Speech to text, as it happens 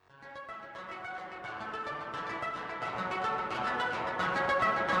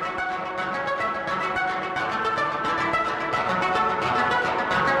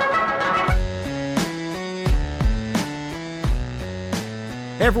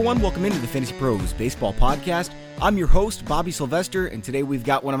Hey everyone, welcome into the Fantasy Pros Baseball Podcast. I'm your host, Bobby Sylvester, and today we've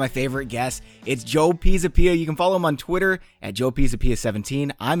got one of my favorite guests. It's Joe Pisapia. You can follow him on Twitter at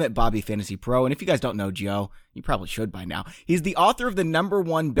JoePisapia17. I'm at Bobby Fantasy Pro, and if you guys don't know Joe, you probably should by now. He's the author of the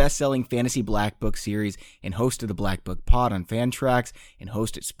 #1 best-selling fantasy Black Book series and host of the Black Book Pod on Fantrax and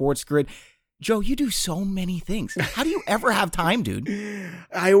host at Sports Grid. Joe, you do so many things. How do you ever have time, dude?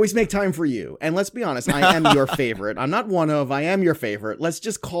 I always make time for you. And let's be honest, I am your favorite. I'm not one of, I am your favorite. Let's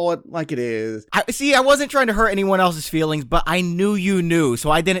just call it like it is. I wasn't trying to hurt anyone else's feelings, but I knew you knew, so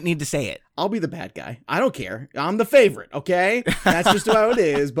I didn't need to say it. I'll be the bad guy. I don't care. I'm the favorite, okay? That's just how it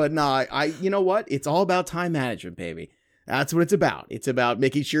is. But no, you know what? It's all about time management, baby. That's what it's about. It's about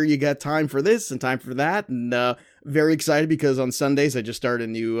making sure you got time for this and time for that. And very excited because on Sundays, I just started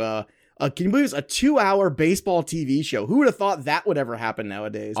a new... can you believe it's a 2-hour baseball TV show? Who would have thought that would ever happen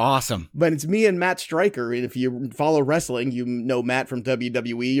nowadays? Awesome. But it's me and Matt Stryker. And if you follow wrestling, you know Matt from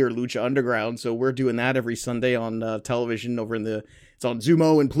WWE or Lucha Underground. So we're doing that every Sunday on television it's on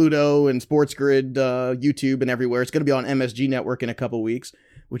Zumo and Pluto and Sports Grid, YouTube and everywhere. It's going to be on MSG Network in a couple weeks,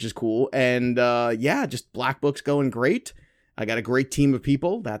 which is cool. And just Black Book's going great. I got a great team of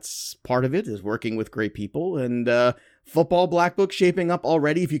people. That's part of it, is working with great people. And football Black Book shaping up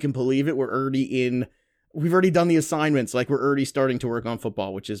already, if you can believe it. We've already done the assignments. Like, we're already starting to work on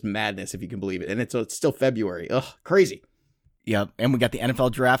football, which is madness, if you can believe it. And it's still February. Ugh, crazy. Yep, and we got the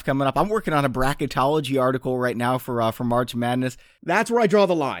NFL draft coming up. I'm working on a bracketology article right now for March Madness. That's where I draw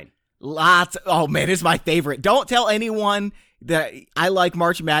the line. Oh man, it's my favorite. Don't tell anyone that I like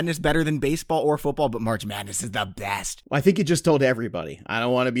March Madness better than baseball or football, but March Madness is the best. Well, I think you just told everybody. I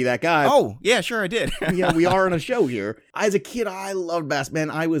don't want to be that guy. Oh, yeah, sure I did. Yeah, we are on a show here. As a kid, I loved basketball.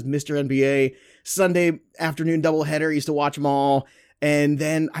 Man, I was Mr. NBA. Sunday afternoon doubleheader, I used to watch them all. And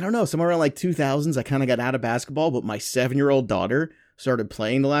then, I don't know, somewhere around like 2000s, I kind of got out of basketball, but my 7-year-old daughter started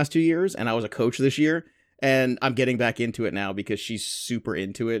playing the last 2 years, and I was a coach this year. And I'm getting back into it now because she's super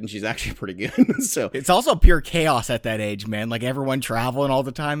into it and she's actually pretty good. So it's also pure chaos at that age, man. Like everyone traveling all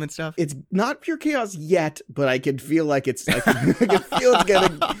the time and stuff. It's not pure chaos yet, but I can feel like I can feel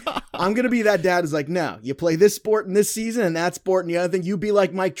it's I'm going to be that dad who's like, no, you play this sport in this season and that sport and the other thing. You be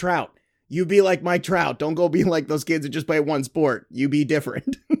like Mike Trout. You be like Mike Trout. Don't go be like those kids that just play one sport. You be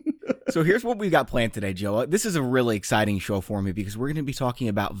different. So here's what we've got planned today, Joe. This is a really exciting show for me because we're going to be talking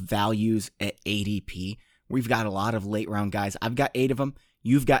about values at ADP. We've got a lot of late round guys. I've got 8 of them.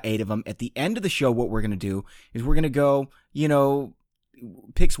 You've got 8 of them. At the end of the show, what we're going to do is we're going to go,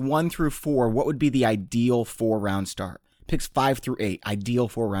 picks 1 through 4. What would be the ideal 4-round start? Picks 5 through 8, ideal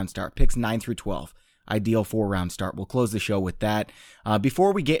 4-round start. Picks 9 through 12, ideal 4-round start. We'll close the show with that.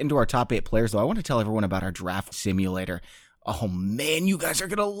 Before we get into our top 8 players, though, I want to tell everyone about our draft simulator. Oh, man, you guys are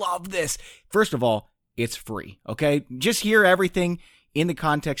going to love this. First of all, it's free, okay? Just hear everything in the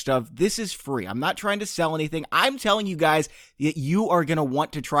context of this is free. I'm not trying to sell anything. I'm telling you guys that you are going to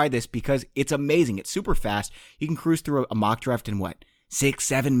want to try this because it's amazing. It's super fast. You can cruise through a mock draft in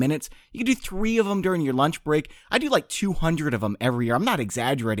 6-7 minutes. You can do 3 of them during your lunch break. I do like 200 of them every year. I'm not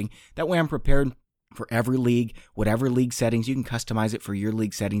exaggerating. That way I'm prepared for every league, whatever league settings. You can customize it for your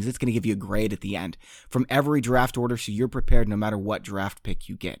league settings. It's going to give you a grade at the end from every draft order, so you're prepared no matter what draft pick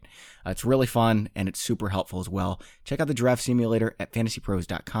you get. It's really fun, and it's super helpful as well. Check out the draft simulator at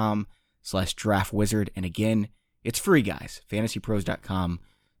fantasypros.com/draftwizard. And again, it's free, guys.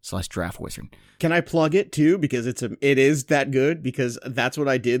 fantasypros.com/draftwizard. Can I plug it too? Because it is that good, because that's what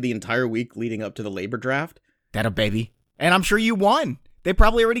I did the entire week leading up to the Labor draft. That a baby. And I'm sure you won. They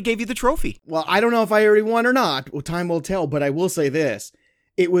probably already gave you the trophy. Well, I don't know if I already won or not. Well, time will tell, but I will say this.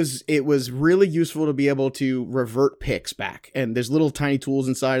 It was really useful to be able to revert picks back. And there's little tiny tools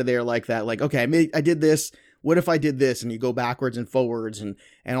inside of there like that. Like, okay, I did this. What if I did this? And you go backwards and forwards and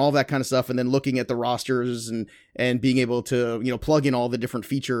all that kind of stuff. And then looking at the rosters and being able to, plug in all the different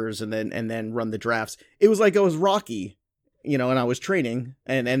features and then run the drafts. It was like I was Rocky. And I was training,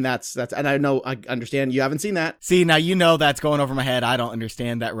 and that's, and I understand you haven't seen that. See, now that's going over my head. I don't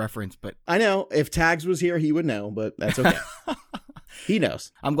understand that reference, but I know if Tags was here, he would know, but that's okay. He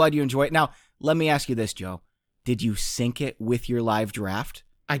knows. I'm glad you enjoy it. Now, let me ask you this, Joe. Did you sync it with your live draft?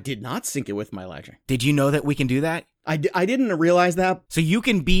 I did not sync it with my live draft. Did you know that we can do that? I didn't realize that. So you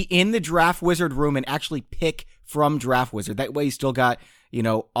can be in the Draft Wizard room and actually pick from Draft Wizard. That way you still got,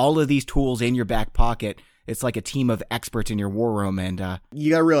 all of these tools in your back pocket. It's like a team of experts in your war room, and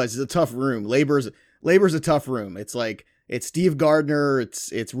you gotta realize it's a tough room. Labor's a tough room. It's like it's Steve Gardner,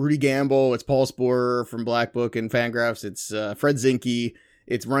 it's Rudy Gamble, it's Paul Sporer from Black Book and Fangraphs, it's Fred Zinke,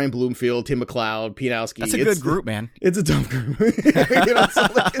 it's Ryan Bloomfield, Tim McLeod, Pianowski. That's a good group, man. It's a tough group.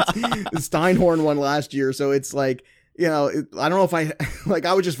 Steinhorn won last year, so it's like I don't know if I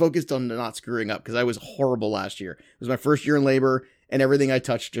I was just focused on not screwing up because I was horrible last year. It was my first year in labor, and everything I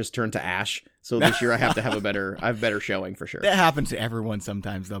touched just turned to ash. So this year I have to have better showing for sure. That happens to everyone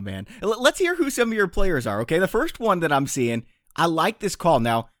sometimes, though, man. Let's hear who some of your players are. Okay, the first one that I'm seeing, I like this call.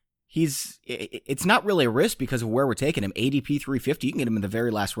 Now, it's not really a risk because of where we're taking him. ADP 350, you can get him in the very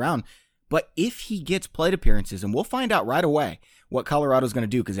last round. But if he gets plate appearances, and we'll find out right away what Colorado's going to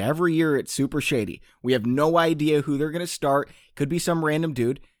do, because every year it's super shady. We have no idea who they're going to start. Could be some random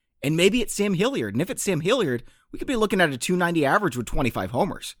dude. And maybe it's Sam Hilliard. And if it's Sam Hilliard, we could be looking at a 290 average with 25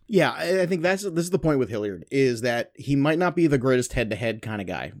 homers. Yeah, I think this is the point with Hilliard, is that he might not be the greatest head-to-head kind of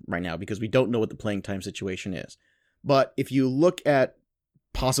guy right now because we don't know what the playing time situation is. But if you look at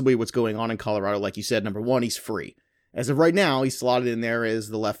possibly what's going on in Colorado, like you said, number one, he's free. As of right now, he's slotted in there as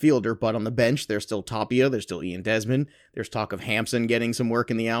the left fielder, but on the bench, there's still Tapia, there's still Ian Desmond, there's talk of Hampson getting some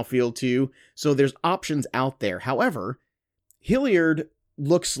work in the outfield too, so there's options out there. However, Hilliard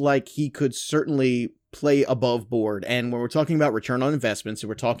looks like he could certainly play above board, and when we're talking about return on investments, and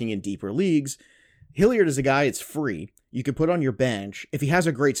we're talking in deeper leagues, Hilliard is a guy, it's free, you could put on your bench. If he has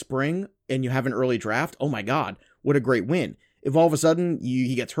a great spring, and you have an early draft, oh my god, what a great win. If all of a sudden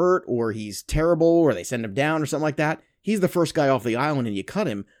he gets hurt, or he's terrible, or they send him down, or something like that, he's the first guy off the island and you cut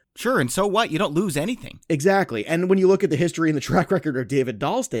him. Sure, and so what? You don't lose anything. Exactly. And when you look at the history and the track record of David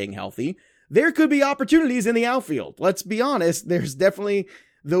Dahl staying healthy, there could be opportunities in the outfield. Let's be honest, there's definitely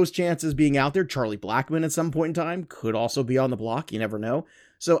those chances being out there. Charlie Blackmon at some point in time could also be on the block. You never know.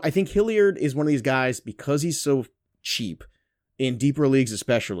 So I think Hilliard is one of these guys, because he's so cheap, in deeper leagues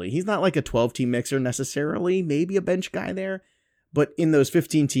especially. He's not like a 12-team mixer necessarily, maybe a bench guy there. But in those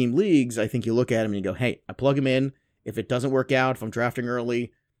 15-team leagues, I think you look at him and you go, hey, I plug him in. If it doesn't work out, if I'm drafting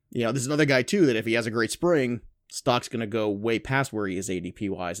early, this is another guy too that if he has a great spring, stock's going to go way past where he is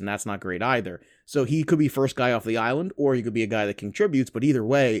ADP-wise, and that's not great either. So he could be first guy off the island, or he could be a guy that contributes, but either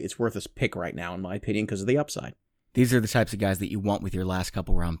way, it's worth a pick right now, in my opinion, because of the upside. These are the types of guys that you want with your last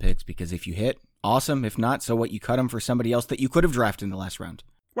couple round picks, because if you hit, awesome. If not, so what? You cut them for somebody else that you could have drafted in the last round.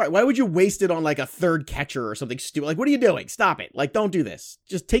 Right, why would you waste it on like a third catcher or something stupid? Like, what are you doing? Stop it. Like, don't do this.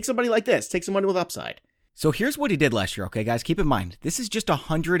 Just take somebody like this. Take somebody with upside. So here's what he did last year, okay, guys? Keep in mind, this is just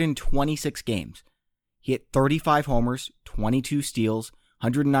 126 games. He hit 35 homers, 22 steals,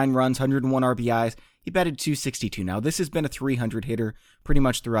 109 runs, 101 RBIs. He batted .262. Now, this has been a 300 hitter pretty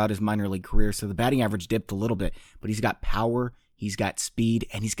much throughout his minor league career, so the batting average dipped a little bit, but he's got power, he's got speed,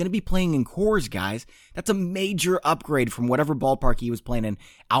 and he's going to be playing in Coors, guys. That's a major upgrade from whatever ballpark he was playing in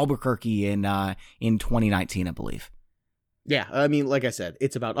Albuquerque in 2019, I believe. Yeah, I mean, like I said,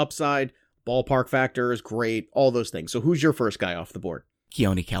 it's about upside, ballpark factor is great, all those things. So who's your first guy off the board?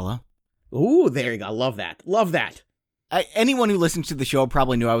 Keone Kela. Ooh, there you go. Love that. Love that. Anyone who listens to the show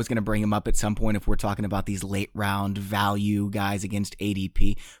probably knew I was going to bring him up at some point if we're talking about these late round value guys against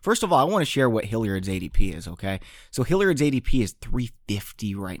ADP. First of all, I want to share what Hilliard's ADP is, okay? So Hilliard's ADP is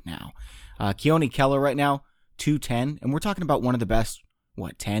 350 right now. Keone Kela right now, 210. And we're talking about one of the best,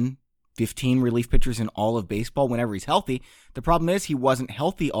 10, 15 relief pitchers in all of baseball whenever he's healthy. The problem is he wasn't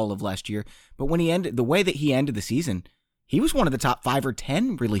healthy all of last year, but when the way that he ended the season, he was one of the top 5 or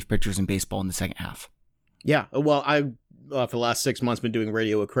 10 relief pitchers in baseball in the second half. Yeah, well, I for the last 6 months been doing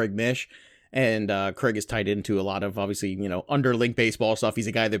radio with Craig Mish, and Craig is tied into a lot of, obviously, underlink baseball stuff. He's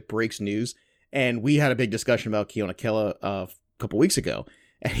a guy that breaks news, and we had a big discussion about Keone Kela a couple weeks ago,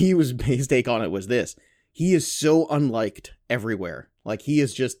 and his take on it was this: he is so unliked everywhere. Like, he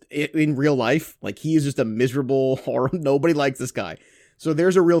is just, in real life, like, he is just a miserable horror. Nobody likes this guy. So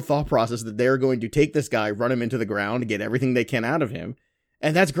there's a real thought process that they're going to take this guy, run him into the ground, and get everything they can out of him.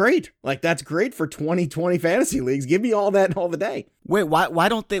 And that's great. Like, that's great for 2020 fantasy leagues. Give me all that all the day. Wait, why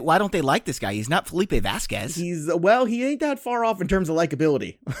don't they like this guy? He's not Felipe Vasquez. He ain't that far off in terms of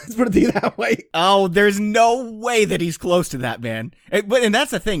likability. Let's put it that way. Oh, there's no way that he's close to that, man. And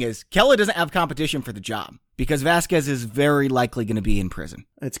that's the thing is, Kela doesn't have competition for the job because Vasquez is very likely going to be in prison.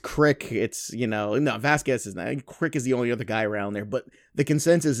 It's Crick. It's, no, Vasquez is not. Crick is the only other guy around there. But the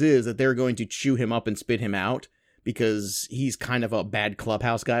consensus is that they're going to chew him up and spit him out, because he's kind of a bad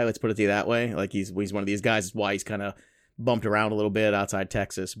clubhouse guy, let's put it that way. Like, he's one of these guys, is why he's kind of bumped around a little bit outside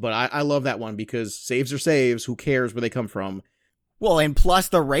Texas. But I love that one, because saves are saves. Who cares where they come from? Well, and plus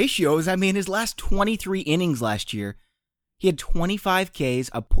the ratios. I mean, his last 23 innings last year, he had 25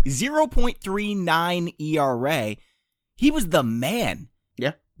 Ks, a 0.39 ERA. He was the man.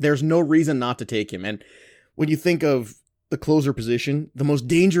 Yeah, there's no reason not to take him. And when you think of the closer position, the most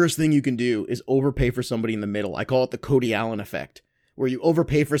dangerous thing you can do is overpay for somebody in the middle. I call it the Cody Allen effect, where you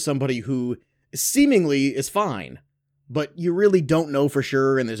overpay for somebody who seemingly is fine, but you really don't know for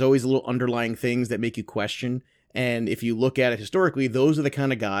sure, and there's always little underlying things that make you question. And if you look at it historically, those are the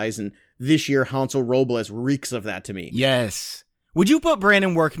kind of guys. And this year, Hansel Robles reeks of that to me. Yes. Would you put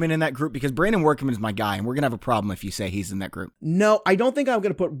Brandon Workman in that group? Because Brandon Workman is my guy, and we're going to have a problem if you say he's in that group. No, I don't think I'm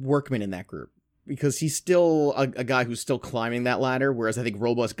going to put Workman in that group because he's still a guy who's still climbing that ladder, whereas I think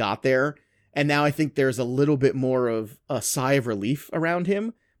Robles got there. And now I think there's a little bit more of a sigh of relief around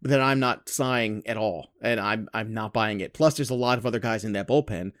him that I'm not sighing at all, and I'm not buying it. Plus, there's a lot of other guys in that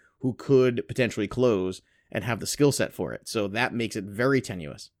bullpen who could potentially close and have the skill set for it. So that makes it very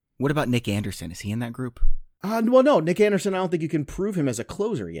tenuous. What about Nick Anderson? Is he in that group? Well, no, Nick Anderson, I don't think you can prove him as a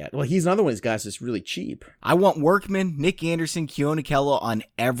closer yet. Well, he's another one of these guys that's really cheap. I want Workman, Nick Anderson, Keone Kela on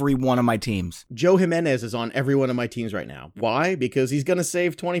every one of my teams. Joe Jimenez is on every one of my teams right now. Why? Because he's going to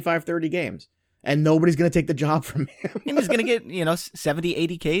save 25, 30 games. And nobody's going to take the job from him. And he's going to get, 70,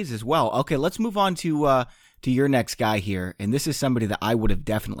 80 Ks as well. Okay, let's move on to your next guy here. And this is somebody that I would have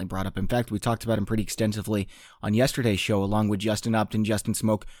definitely brought up. In fact, we talked about him pretty extensively on yesterday's show, along with Justin Upton, Justin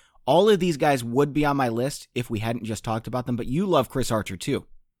Smoke. All of these guys would be on my list if we hadn't just talked about them, but you love Chris Archer too.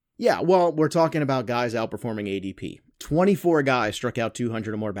 Yeah, well, we're talking about guys outperforming ADP. 24 guys struck out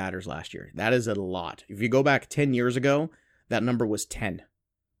 200 or more batters last year. That is a lot. If you go back 10 years ago, that number was 10.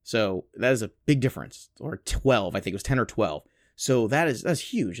 So that is a big difference. Or 12, I think it was 10 or 12. So that's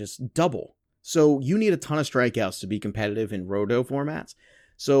huge. It's double. So you need a ton of strikeouts to be competitive in roto formats.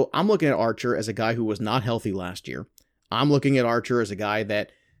 So I'm looking at Archer as a guy who was not healthy last year. I'm looking at Archer as a guy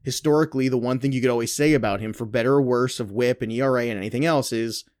that historically, the one thing you could always say about him, for better or worse of whip and ERA and anything else,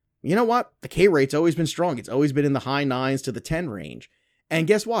 is, you know what? The K rate's always been strong. It's always been in the high 9s to the 10 range. And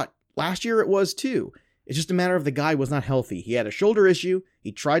guess what? Last year it was too. It's just a matter of the guy was not healthy. He had a shoulder issue.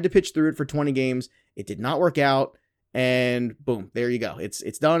 He tried to pitch through it for 20 games. It did not work out. And boom, there you go. It's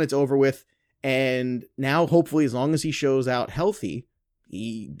done. It's over with. And now, hopefully, as long as he shows out healthy,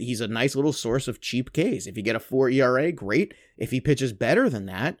 he's a nice little source of cheap Ks. If you get a 4 ERA, great. If he pitches better than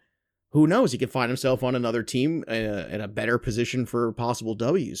that, who knows? He could find himself on another team in a better position for possible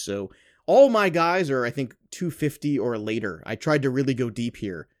Ws. So all my guys are, I think, 250 or later. I tried to really go deep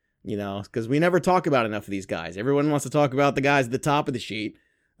here, because we never talk about enough of these guys. Everyone wants to talk about the guys at the top of the sheet.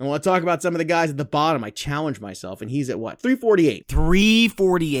 I want to talk about some of the guys at the bottom. I challenge myself, and he's at what? 348.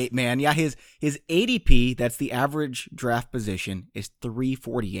 348, man. Yeah, his ADP, that's the average draft position, is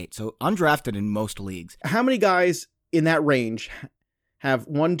 348. So undrafted in most leagues. How many guys in that range have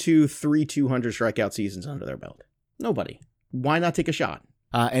 1, 2, 3 200 strikeout seasons under their belt? Nobody. Why not take a shot?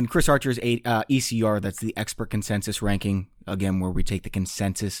 And Chris Archer's ECR, that's the expert consensus ranking, again, where we take the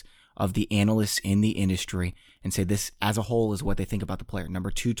consensus of the analysts in the industry and say this as a whole is what they think about the player.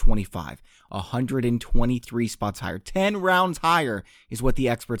 Number 225, 123 spots higher, 10 rounds higher is what the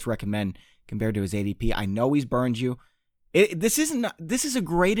experts recommend compared to his ADP. I know he's burned you. This is a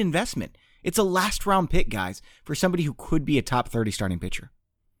great investment. It's a last round pick, guys, for somebody who could be a top 30 starting pitcher.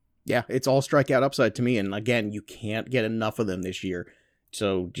 Yeah, it's all strikeout upside to me. And again, you can't get enough of them this year.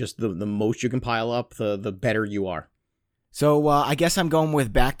 So just the most you can pile up, the better you are. So I guess I'm going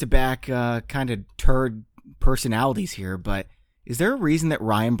with back-to-back kind of turd personalities here, but is there a reason that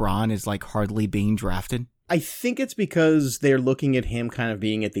Ryan Braun is like hardly being drafted? I think it's because they're looking at him kind of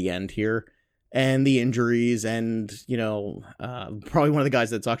being at the end here and the injuries and, probably one of the guys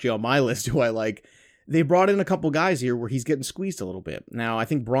that's actually on my list who I like. They brought in a couple guys here where he's getting squeezed a little bit. Now, I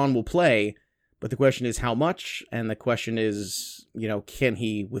think Braun will play, but the question is how much, and the question is, can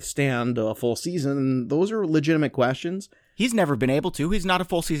he withstand a full season? And those are legitimate questions. He's never been able to. He's not a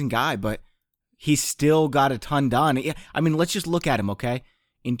full season guy, but he's still got a ton done. I mean, let's just look at him, okay?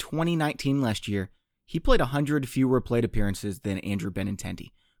 In 2019 last year, he played 100 fewer plate appearances than Andrew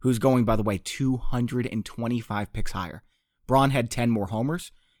Benintendi, who's going, by the way, 225 picks higher. Braun had 10 more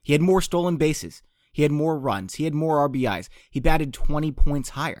homers. He had more stolen bases. He had more runs. He had more RBIs. He batted 20 points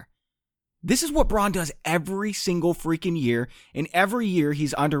higher. This is what Braun does every single freaking year, and every year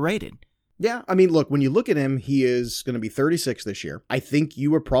he's underrated. Yeah, I mean, look, when you look at him, he is going to be 36 this year. I think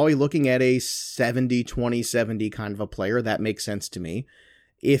you were probably looking at a 70-20-70 kind of a player. That makes sense to me.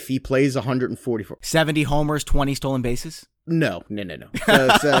 If he plays 144. 70 homers, 20 stolen bases? No.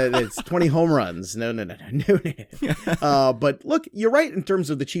 It's 20 home runs. No. But look, you're right in terms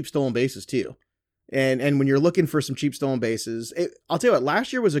of the cheap stolen bases, too. And when you're looking for some cheap stolen bases, I'll tell you what,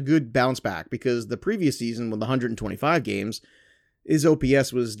 last year was a good bounce back because the previous season with the 125 games, his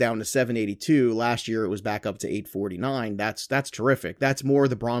OPS was down to 782. Last year, it was back up to 849. That's terrific. That's more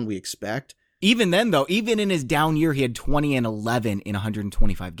the Braun we expect. Even then, though, even in his down year, he had 20 and 11 in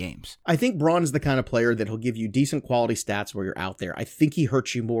 125 games. I think Braun is the kind of player that he'll give you decent quality stats where you're out there. I think he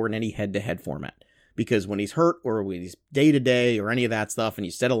hurts you more in any head-to-head format because when he's hurt or when he's day-to-day or any of that stuff and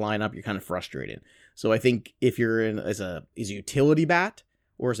you set a lineup, you're kind of frustrated. So I think if you're in as a utility bat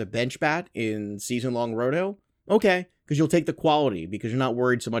or as a bench bat in season-long roto, okay, because you'll take the quality because you're not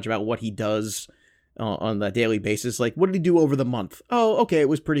worried so much about what he does on a daily basis. Like, what did he do over the month? Oh, okay, it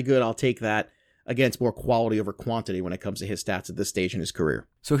was pretty good. I'll take that. Again, it's more quality over quantity when it comes to his stats at this stage in his career.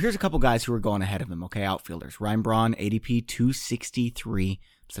 So here's a couple guys who are going ahead of him, okay, outfielders. Ryan Braun, ADP 263.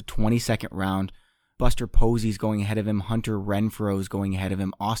 It's a 22nd round. Buster Posey's going ahead of him. Hunter Renfroe's going ahead of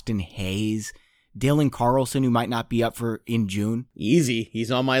him. Austin Hayes. Dylan Carlson, who might not be up for in June. Easy. He's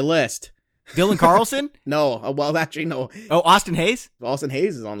on my list. Dylan Carlson? No. Well, actually, no. Oh, Austin Hayes? Austin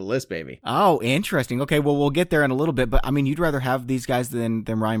Hayes is on the list, baby. Oh, interesting. Okay, well, we'll get there in a little bit. But, I mean, you'd rather have these guys than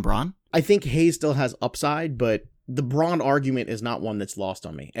Ryan Braun? I think Hayes still has upside, but the Braun argument is not one that's lost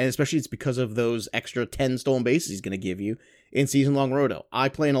on me. And especially it's because of those extra 10 stolen bases he's going to give you in season-long roto. I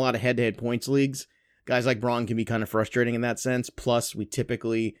play in a lot of head-to-head points leagues. Guys like Braun can be kind of frustrating in that sense. Plus, we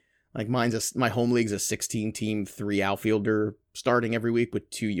typically, like my home league's a 16-team, 3 outfielder starting every week with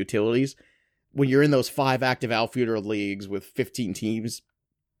 2 utilities. When you're in those 5 active outfielder leagues with 15 teams,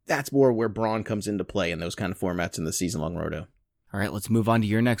 that's more where Braun comes into play in those kind of formats in the season-long roto. All right, let's move on to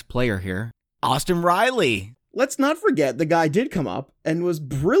your next player here. Austin Riley. Let's not forget the guy did come up and was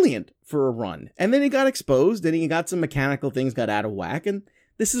brilliant for a run. And then he got exposed and he got some mechanical things got out of whack. And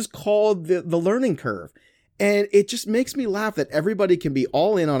this is called the learning curve. And it just makes me laugh that everybody can be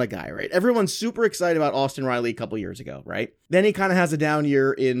all in on a guy, right? Everyone's super excited about Austin Riley a couple years ago, right? Then he kind of has a down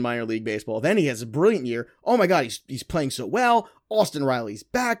year in minor league baseball. Then he has a brilliant year. Oh my God, he's playing so well. Austin Riley's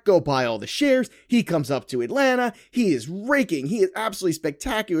back. Go buy all the shares. He comes up to Atlanta. He is raking. He is absolutely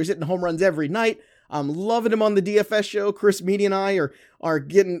spectacular. He's hitting home runs every night. I'm loving him on the DFS show. Chris Meady and I are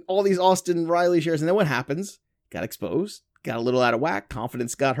getting all these Austin Riley shares. And then what happens? Got exposed. Got a little out of whack.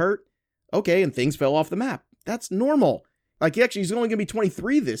 Confidence got hurt. Okay, and things fell off the map. That's normal. Like, he's only going to be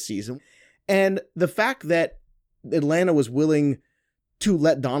 23 this season. And the fact that Atlanta was willing to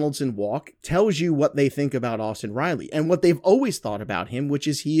let Donaldson walk tells you what they think about Austin Riley and what they've always thought about him, which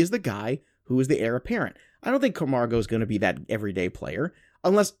is he is the guy who is the heir apparent. I don't think Camargo is going to be that everyday player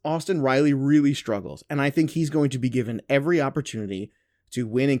unless Austin Riley really struggles. And I think he's going to be given every opportunity to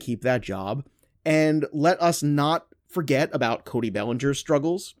win and keep that job. And let us not forget about Cody Bellinger's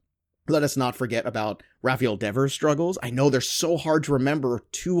struggles. Let us not forget about Rafael Devers' struggles. I know they're so hard to remember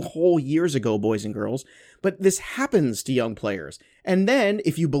 2 whole years ago, boys and girls, but this happens to young players. And then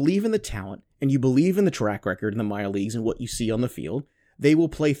if you believe in the talent and you believe in the track record in the minor leagues and what you see on the field, they will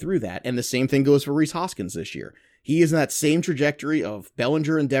play through that. And the same thing goes for Rhys Hoskins this year. He is in that same trajectory of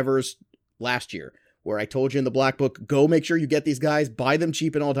Bellinger and Devers last year, where I told you in the Black Book, go make sure you get these guys, buy them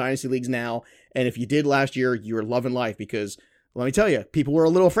cheap in all dynasty leagues now. And if you did last year, you're loving life because let me tell you, people were a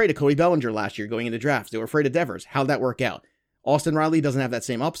little afraid of Cody Bellinger last year going into drafts. They were afraid of Devers. How'd that work out? Austin Riley doesn't have that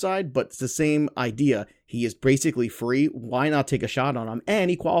same upside, but it's the same idea. He is basically free. Why not take a shot on him? And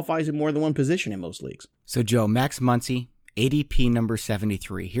he qualifies in more than one position in most leagues. So, Joe, Max Muncy, ADP number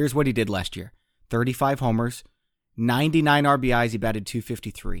 73. Here's what he did last year. 35 homers, 99 RBIs, he batted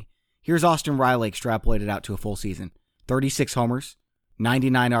 .253. Here's Austin Riley extrapolated out to a full season. 36 homers,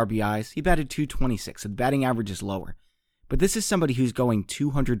 99 RBIs, he batted .226, so the batting average is lower. But this is somebody who's going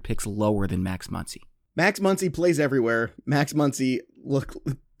 200 picks lower than Max Muncy. Max Muncy plays everywhere. Max Muncy, look,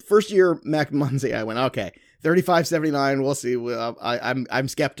 first year Max Muncy, I went, okay, 35-79, we'll see. I'm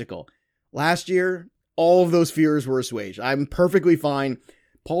skeptical. Last year, all of those fears were assuaged. I'm perfectly fine.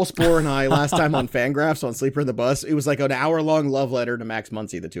 Paul Sporer and I, last time on Fangraphs on Sleeper in the Bus, it was like an hour-long love letter to Max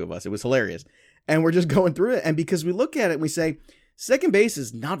Muncy, the two of us. It was hilarious. And we're just going through it. And because we look at it and we say, second base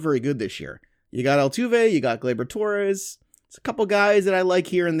is not very good this year. You got Altuve, you got Gleyber Torres. It's a couple guys that I like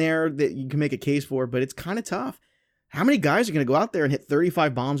here and there that you can make a case for, but it's kind of tough. How many guys are going to go out there and hit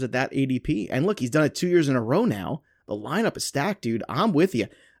 35 bombs at that ADP? And look, he's done it 2 years in a row now. The lineup is stacked, dude. I'm with you.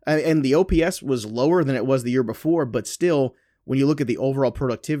 And the OPS was lower than it was the year before, but still, when you look at the overall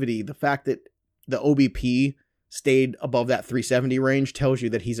productivity, the fact that the OBP stayed above that 370 range tells you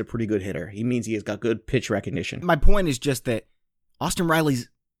that he's a pretty good hitter. He means he has got good pitch recognition. My point is just that Austin Riley's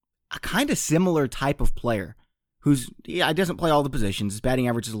a kind of similar type of player who's, doesn't play all the positions. His batting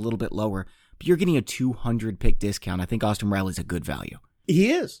average is a little bit lower, but you're getting a 200 pick discount. I think Austin Riley's a good value.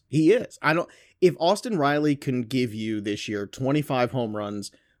 He is. If Austin Riley can give you this year 25 home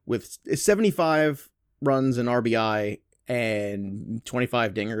runs with 75 runs and RBI and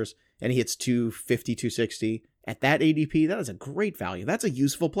 25 dingers, and he hits 250, 260 at that ADP, that is a great value. That's a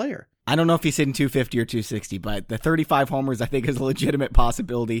useful player. I don't know if he's hitting 250 or 260, but the 35 homers I think is a legitimate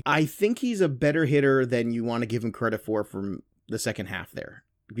possibility. I think he's a better hitter than you want to give him credit for from the second half there,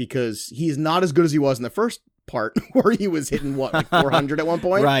 because he's not as good as he was in the first part where he was hitting like 400 at one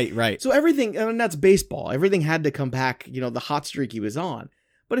point. Right. So everything, and that's baseball. Everything had to come back, the hot streak he was on.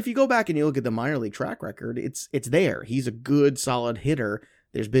 But if you go back and you look at the minor league track record, it's there. He's a good, solid hitter.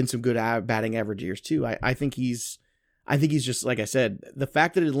 There's been some good batting average years too. I think he's just, like I said, the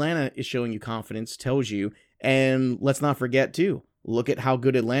fact that Atlanta is showing you confidence tells you, and let's not forget too, look at how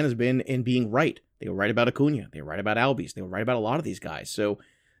good Atlanta's been in being right. They were right about Acuna. They were right about Albies. They were right about a lot of these guys. So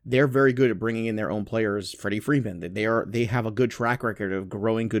they're very good at bringing in their own players. Freddie Freeman, they have a good track record of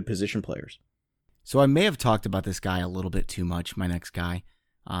growing good position players. So I may have talked about this guy a little bit too much, my next guy,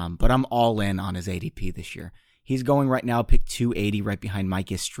 but I'm all in on his ADP this year. He's going right now, pick 280, right behind Mike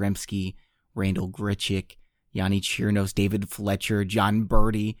Yastrzemski, Randall Grichuk, Yanni Chirinos, David Fletcher, John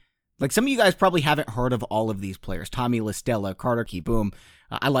Birdie. Like, some of you guys probably haven't heard of all of these players. Tommy LaStella, Carter Kieboom.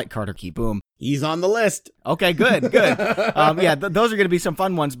 I like Carter Kieboom. He's on the list. Okay, good. Those are going to be some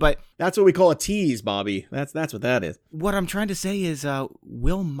fun ones, but that's what we call a tease, Bobby. That's what that is. What I'm trying to say is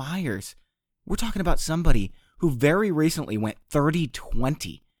Will Myers. We're talking about somebody who very recently went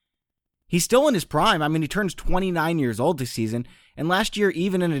 30-20. He's still in his prime. I mean, he turns 29 years old this season, and last year,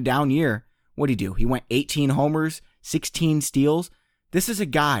 even in a down year, what did he do? He went 18 homers, 16 steals. This is a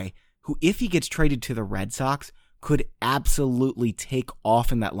guy who, if he gets traded to the Red Sox, could absolutely take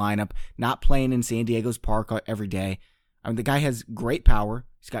off in that lineup, not playing in San Diego's park every day. I mean, the guy has great power.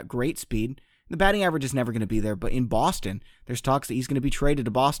 He's got great speed. The batting average is never going to be there, but in Boston, there's talks that he's going to be traded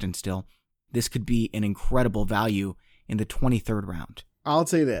to Boston still. This could be an incredible value in the 23rd round. I'll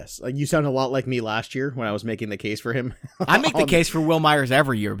say this. You sound a lot like me last year when I was making the case for him. I make the case for Will Myers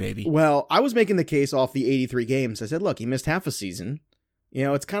every year, baby. Well, I was making the case off the 83 games. I said, look, he missed half a season.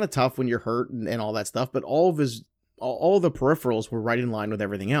 It's kind of tough when you're hurt and all that stuff, but all the peripherals were right in line with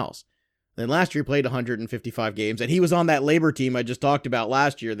everything else. Then last year he played 155 games, and he was on that labor team I just talked about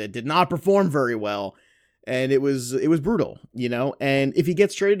last year that did not perform very well, and it was brutal, And if he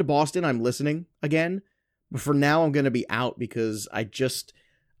gets traded to Boston, I'm listening again. But for now, I'm going to be out because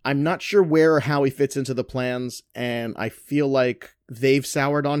I'm not sure where or how he fits into the plans, and I feel like they've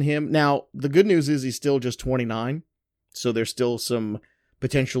soured on him. Now, the good news is he's still just 29, so there's still some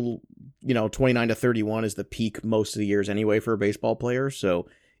potential, 29 to 31 is the peak most of the years anyway for a baseball player. So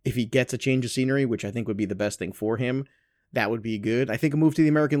if he gets a change of scenery, which I think would be the best thing for him, that would be good. I think a move to the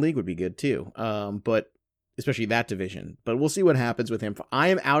American League would be good too, but especially that division. But we'll see what happens with him. I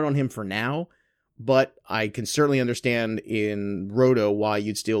am out on him for now. But I can certainly understand in Roto why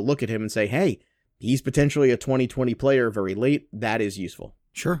you'd still look at him and say, hey, he's potentially a 2020 player very late. That is useful.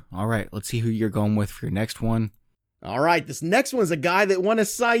 Sure. All right. Let's see who you're going with for your next one. All right. This next one is a guy that won a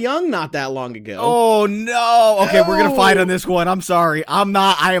Cy Young not that long ago. Oh, no. Okay, we're going to fight on this one. I'm sorry.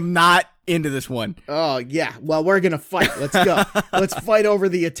 I am not into this one. Oh, yeah. Well, we're going to fight. Let's go. Let's fight over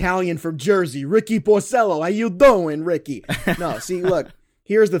the Italian from Jersey, Ricky Porcello. How you doing, Ricky? No, see, look.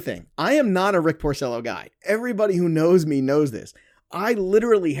 Here's the thing. I am not a Rick Porcello guy. Everybody who knows me knows this. I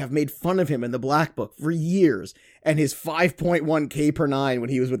literally have made fun of him in the Black Book for years and his 5.1 K per nine when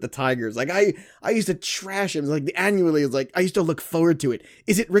he was with the Tigers. Like I used to trash him. Like annually, it's like I used to look forward to it.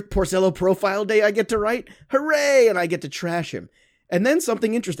 Is it Rick Porcello profile day I get to write? Hooray! And I get to trash him. And then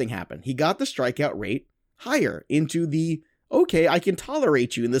something interesting happened. He got the strikeout rate higher into the, okay, I can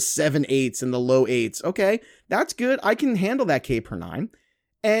tolerate you in the 7/8s and the low 8s. Okay, that's good. I can handle that K per nine.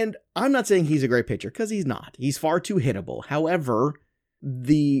 And I'm not saying he's a great pitcher, because he's not. He's far too hittable. However,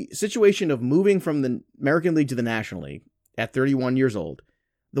 the situation of moving from the American League to the National League at 31 years old,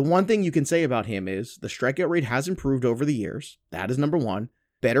 the one thing you can say about him is the strikeout rate has improved over the years. That is number one.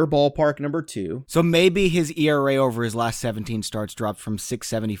 Better ballpark, number two. So maybe his ERA over his last 17 starts dropped from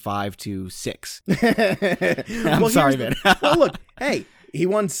 6.75 to 6. I'm sorry, man. Well, look, hey. He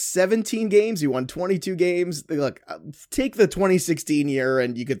won 17 games. He won 22 games. Look, take the 2016 year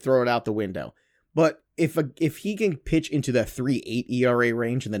and you could throw it out the window. But if he can pitch into the 3.8 ERA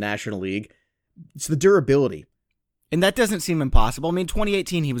range in the National League, it's the durability. And that doesn't seem impossible. I mean,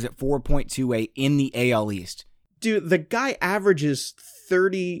 2018, he was at 4.28 in the AL East. Dude, the guy averages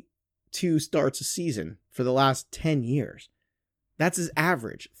 32 starts a season for the last 10 years. That's his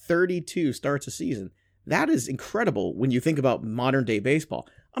average, 32 starts a season. That is incredible when you think about modern day baseball.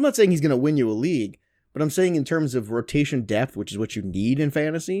 I'm not saying he's going to win you a league, but I'm saying in terms of rotation depth, which is what you need in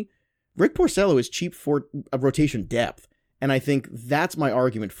fantasy, Rick Porcello is cheap for a rotation depth. And I think that's my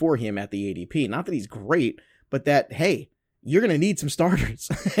argument for him at the ADP. Not that he's great, but that, hey, you're going to need some starters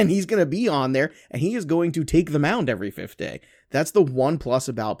and he's going to be on there and he is going to take the mound every fifth day. That's the one plus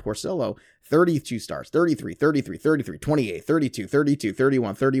about Porcello. 32 starts, 33, 33, 33, 28, 32, 32,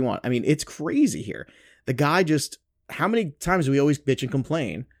 31, 31. I mean, it's crazy here. The guy just, how many times do we always bitch and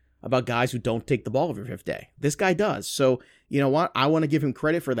complain about guys who don't take the ball every fifth day. This guy does. So, you know what? I want to give him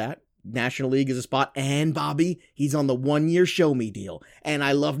credit for that. National League is a spot. And, Bobby, he's on the 1-year show me deal. And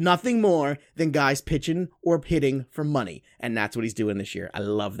I love nothing more than guys pitching or hitting for money. And that's what he's doing this year. I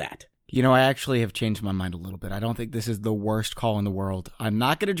love that. You know, I actually have changed my mind a little bit. I don't think this is the worst call in the world. I'm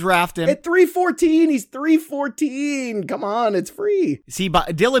not going to draft him. At 314, he's 314. Come on, it's free. See,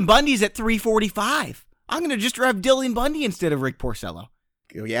 Dylan Bundy's at 345. I'm going to just draft Dylan Bundy instead of Rick Porcello.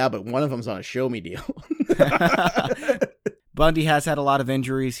 Yeah, but one of them's on a show me deal. Bundy has had a lot of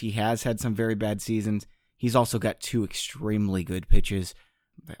injuries. He has had some very bad seasons. He's also got 2 extremely good pitches.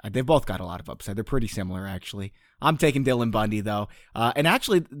 They've both got a lot of upside. They're pretty similar, actually. I'm taking Dylan Bundy, though. And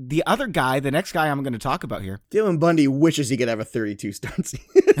actually, the other guy, the next guy I'm going to talk about here. Dylan Bundy wishes he could have a 32 start season.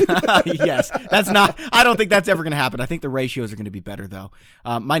 Yes, I don't think that's ever going to happen. I think the ratios are going to be better, though.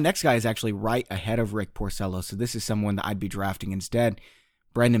 My next guy is actually right ahead of Rick Porcello, so this is someone that I'd be drafting instead.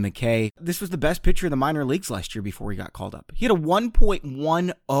 Brendan McKay. This was the best pitcher in the minor leagues last year before he got called up. He had a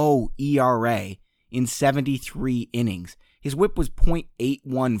 1.10 ERA in 73 innings. His whip was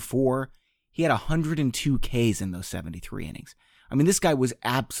 .814. He had 102 Ks in those 73 innings. I mean, this guy was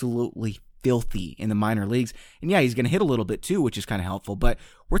absolutely filthy in the minor leagues. And yeah, he's going to hit a little bit too, which is kind of helpful. But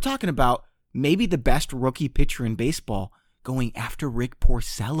we're talking about maybe the best rookie pitcher in baseball going after Rick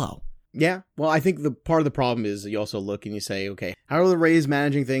Porcello. Yeah, well, I think the part of the problem is you also look and you say, okay, how are the Rays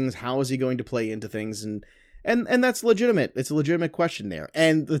managing things? How is he going to play into things? And that's legitimate. It's a legitimate question there.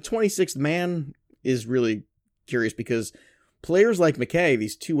 And the 26th man is really curious because players like McKay,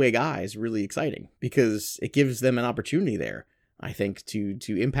 these two-way guys, really exciting because it gives them an opportunity there, I think, to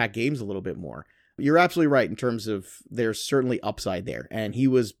impact games a little bit more. You're absolutely right in terms of there's certainly upside there. And he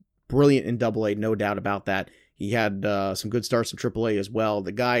was brilliant in AA, no doubt about that. He had some good starts in AAA as well.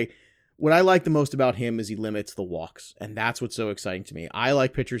 The guy... What I like the most about him is he limits the walks, and that's what's so exciting to me. I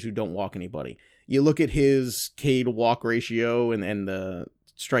like pitchers who don't walk anybody. You look at his K to walk ratio and the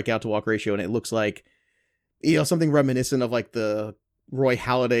strikeout to walk ratio, and it looks like, you know, something reminiscent of like the Roy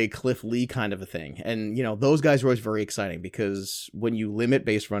Halladay, Cliff Lee kind of a thing. And, you know, those guys are always very exciting because when you limit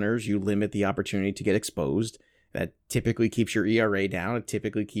base runners, you limit the opportunity to get exposed. That typically keeps your ERA down. It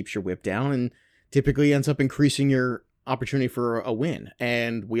typically keeps your whip down and typically ends up increasing your opportunity for a win.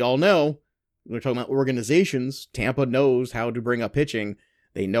 And we all know, we're talking about organizations, Tampa knows how to bring up pitching.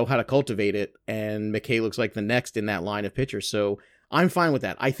 They know how to cultivate it. And McKay looks like the next in that line of pitchers. So I'm fine with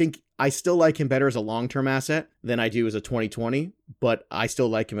that. I think I still like him better as a long-term asset than I do as a 2020, but I still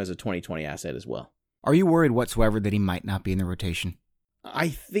like him as a 2020 asset as well. Are you worried whatsoever that he might not be in the rotation? I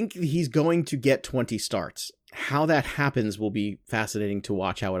think he's going to get 20 starts. How that happens will be fascinating to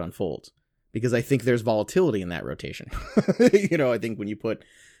watch how it unfolds. Because I think there's volatility in that rotation. You know, I think when you put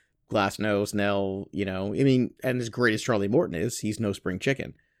Glasnow, Snell, you know, I mean, and as great as Charlie Morton is, he's no spring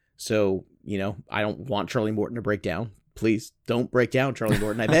chicken. So, you know, I don't want Charlie Morton to break down. Please don't break down, Charlie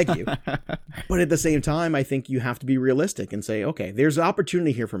Morton, I beg you. But at the same time, I think you have to be realistic and say, okay, there's an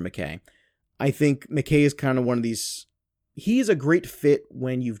opportunity here for McKay. I think McKay is kind of one of these, he's a great fit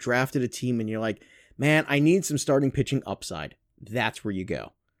when you've drafted a team and you're like, man, I need some starting pitching upside. That's where you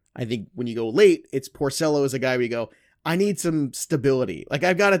go. I think when you go late, it's Porcello as a guy where you go, I need some stability. Like,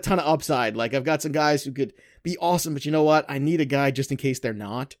 I've got a ton of upside. Like, I've got some guys who could be awesome, but you know what? I need a guy just in case they're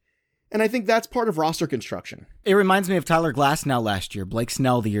not. And I think that's part of roster construction. It reminds me of Tyler Glasnow last year, Blake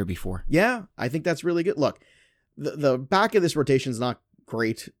Snell the year before. Yeah, I think that's really good. Look, the back of this rotation is not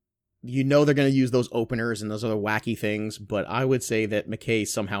great. You know they're going to use those openers and those other wacky things, but I would say that McKay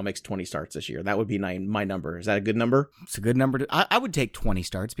somehow makes 20 starts this year. That would be my number. Is that a good number? It's a good number. I would take 20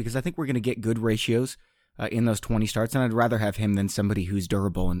 starts because I think we're going to get good ratios in those 20 starts, and I'd rather have him than somebody who's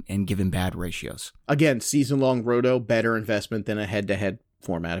durable and give him bad ratios. Again, season-long roto, better investment than a head-to-head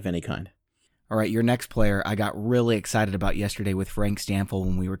format of any kind. All right, your next player I got really excited about yesterday with Frank Stanfield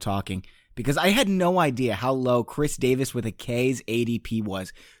when we were talking, because I had no idea how low Chris Davis with a K's ADP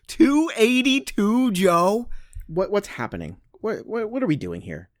was. 282, Joe. What's happening? What are we doing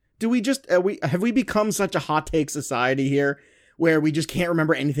here? Do we just have we become such a hot take society here where we just can't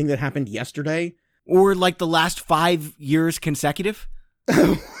remember anything that happened yesterday? Or like the last 5 years consecutive?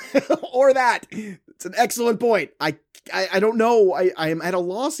 Or that. It's an excellent point. I don't know. I am at a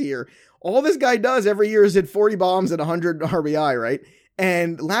loss here. All this guy does every year is hit 40 bombs and 100 RBI, right?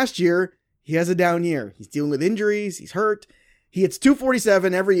 And last year, he has a down year. He's dealing with injuries. He's hurt. He hits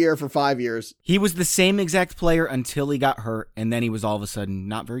 247 every year for 5 years. He was the same exact player until he got hurt, and then he was all of a sudden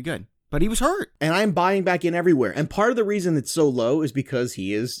not very good. But he was hurt. And I'm buying back in everywhere. And part of the reason it's so low is because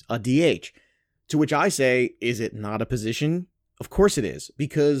he is a DH. To which I say, is it not a position? Of course it is.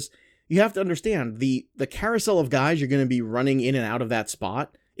 Because you have to understand, the carousel of guys you're going to be running in and out of that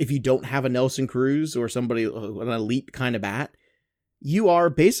spot if you don't have a Nelson Cruz or somebody, an elite kind of bat, you are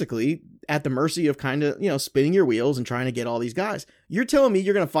basically at the mercy of kind of, spinning your wheels and trying to get all these guys. You're telling me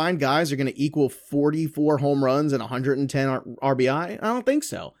you're going to find guys who are going to equal 44 home runs and 110 RBI? I don't think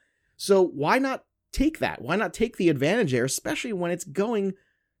so. So why not take that? Why not take the advantage there, especially when it's going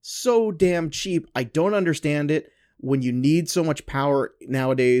so damn cheap? I don't understand it. When you need so much power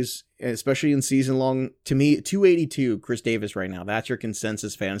nowadays, especially in season long, to me, 282, Chris Davis right now, that's your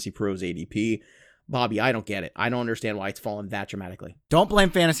consensus Fantasy Pros ADP. Bobby, I don't get it. I don't understand why it's fallen that dramatically. Don't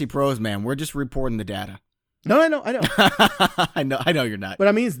blame Fantasy Pros, man. We're just reporting the data. No, I know. I know you're not. But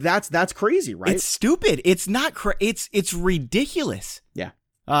I mean, that's crazy, right? It's stupid. It's not it's ridiculous. Yeah.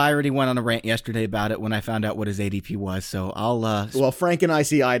 I already went on a rant yesterday about it when I found out what his ADP was, so I'll... Well, Frank and I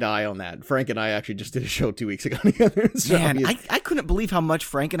see eye to eye on that. Frank and I actually just did a show 2 weeks ago together. So man, I couldn't believe how much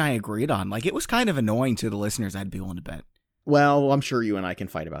Frank and I agreed on. Like, it was kind of annoying to the listeners, I'd be willing to bet. Well, I'm sure you and I can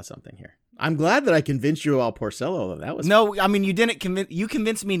fight about something here. I'm glad that I convinced you about Porcello, though. That was... No, I mean, you didn't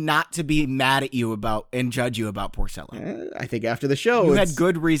convinced me not to be mad at you about and judge you about Porcello. I think after the show... You had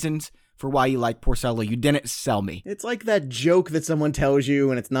good reasons for why you like Porcello. You didn't sell me. It's like that joke that someone tells you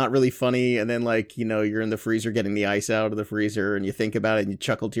and it's not really funny, and then you're in the freezer getting the ice out of the freezer and you think about it and you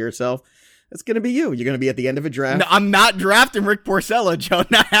chuckle to yourself. That's going to be you. You're going to be at the end of a draft. No, I'm not drafting Rick Porcello, Joe.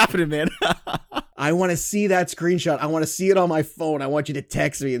 Not happening, man. I want to see that screenshot. I want to see it on my phone. I want you to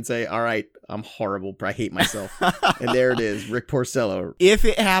text me and say, all right, I'm horrible. I hate myself. And there it is, Rick Porcello. If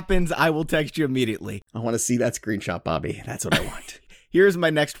it happens, I will text you immediately. I want to see that screenshot, Bobby. That's what I want. Here's my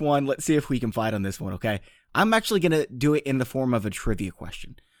next one. Let's see if we can fight on this one, okay? I'm actually going to do it in the form of a trivia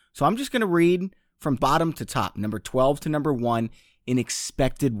question. So I'm just going to read from bottom to top, number 12 to number 1, in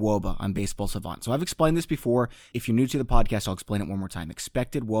expected WOBA on Baseball Savant. So I've explained this before. If you're new to the podcast, I'll explain it one more time.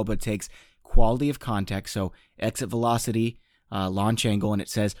 Expected WOBA takes quality of contact, so exit velocity, launch angle, and it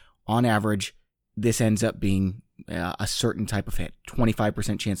says, on average, this ends up being a certain type of hit.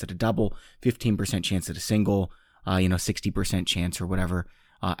 25% chance at a double, 15% chance at a single, 60% chance or whatever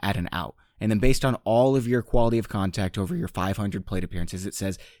at an out. And then based on all of your quality of contact over your 500 plate appearances, it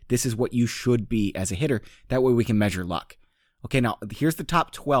says this is what you should be as a hitter. That way we can measure luck. Okay, now here's the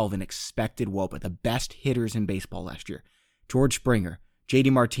top 12 in expected WOBA, the best hitters in baseball last year. George Springer,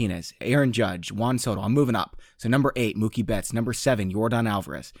 JD Martinez, Aaron Judge, Juan Soto. I'm moving up. So number 8, Mookie Betts. Number 7, Yordan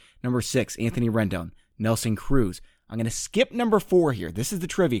Alvarez. Number 6, Anthony Rendon. Nelson Cruz. I'm going to skip number 4 here. This is the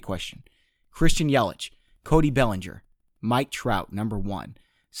trivia question. Christian Yelich, Cody Bellinger, Mike Trout, number 1.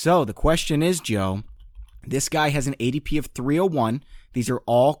 So the question is, Joe, this guy has an ADP of 301. These are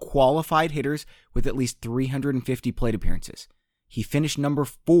all qualified hitters with at least 350 plate appearances. He finished number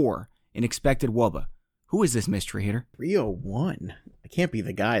 4 in expected WOBA. Who is this mystery hitter? 301. I can't be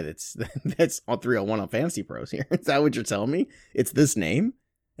the guy that's on 301 on Fantasy Pros here. Is that what you're telling me? It's this name?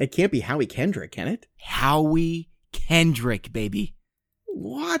 It can't be Howie Kendrick, can it? Howie Kendrick, baby.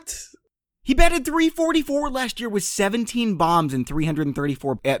 What? He batted .344 last year with 17 bombs and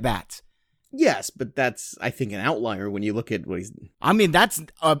 334 at-bats. Yes, but that's, I think, an outlier when you look at what he's... I mean, that's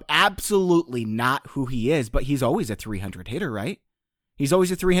absolutely not who he is, but he's always a 300 hitter, right? He's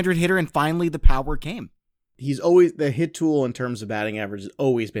always a 300 hitter, and finally the power came. He's always, the hit tool in terms of batting average has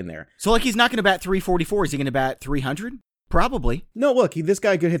always been there. So, he's not going to bat .344. Is he going to bat .300? Probably. No, look, this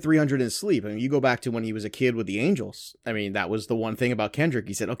guy could hit 300 in his sleep. I mean, you go back to when he was a kid with the Angels. I mean, that was the one thing about Kendrick.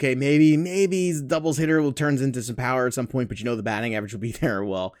 He said, okay, maybe he's a doubles hitter, will turns into some power at some point, but the batting average will be there.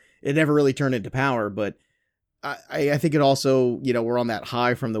 Well, it never really turned into power, but I think it also, we're on that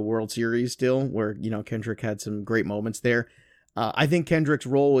high from the World Series still, where, Kendrick had some great moments there. I think Kendrick's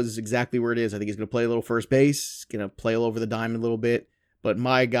role is exactly where it is. I think he's going to play a little first base, going to play all over the diamond a little bit. But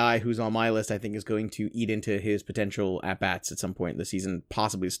my guy who's on my list, I think, is going to eat into his potential at-bats at some point in the season,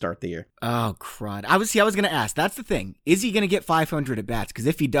 possibly to start the year. Oh, crud. I was going to ask. That's the thing. Is he going to get 500 at-bats? Because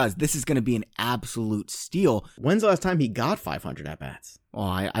if he does, this is going to be an absolute steal. When's the last time he got 500 at-bats? Well,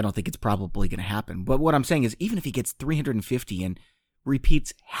 I don't think it's probably going to happen. But what I'm saying is, even if he gets 350 and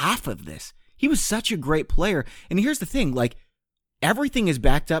repeats half of this, he was such a great player. And here's the thing, everything is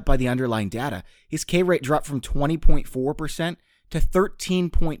backed up by the underlying data. His K rate dropped from 20.4% to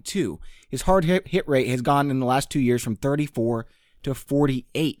 13.2. His hard hit rate has gone in the last 2 years from 34 to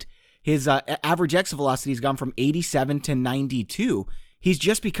 48. His average exit velocity has gone from 87 to 92. He's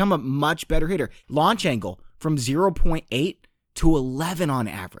just become a much better hitter. Launch angle from 0.8 to 11 on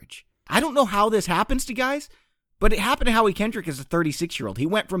average. I don't know how this happens to guys, but it happened to Howie Kendrick as a 36-year-old. He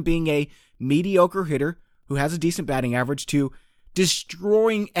went from being a mediocre hitter who has a decent batting average to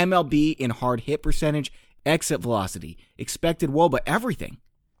destroying MLB in hard hit percentage, exit velocity, expected WOBA, everything.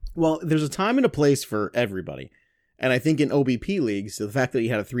 Well, there's a time and a place for everybody. And I think in OBP leagues, the fact that he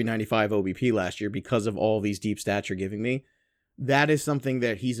had a 395 OBP last year because of all these deep stats you're giving me, that is something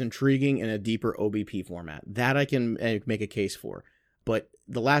that he's intriguing in a deeper OBP format. That I can make a case for. But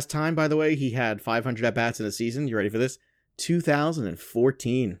the last time, by the way, he had 500 at-bats in a season, you ready for this?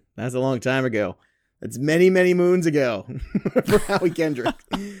 2014. That's a long time ago. That's many, many moons ago for Howie Kendrick.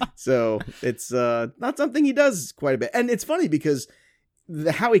 So it's not something he does quite a bit. And it's funny because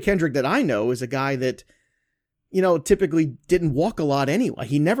the Howie Kendrick that I know is a guy that, typically didn't walk a lot anyway.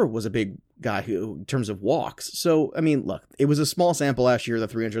 He never was a big guy in terms of walks. So, I mean, look, it was a small sample last year, the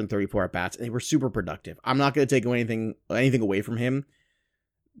 334 at-bats, and they were super productive. I'm not going to take anything away from him.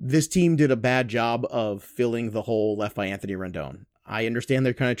 This team did a bad job of filling the hole left by Anthony Rendon. I understand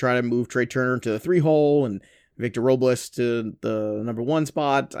they're kind of trying to move Trey Turner to the 3-hole and Victor Robles to the number 1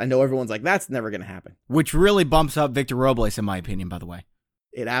 spot. I know everyone's like, that's never going to happen. Which really bumps up Victor Robles, in my opinion, by the way.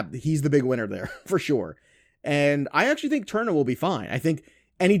 He's the big winner there, for sure. And I actually think Turner will be fine. I think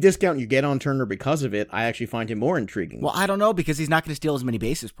any discount you get on Turner because of it, I actually find him more intriguing. Well, I don't know, because he's not going to steal as many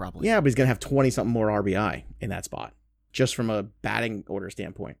bases, probably. Yeah, but he's going to have 20-something more RBI in that spot, just from a batting order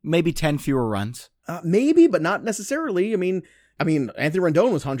standpoint. Maybe 10 fewer runs. Maybe, but not necessarily. I mean, Anthony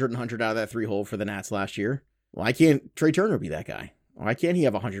Rendon was 100 out of that 3-hole for the Nats last year. Why can't Trey Turner be that guy? Why can't he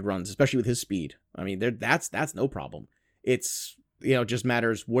have 100 runs, especially with his speed? I mean, that's no problem. It's, just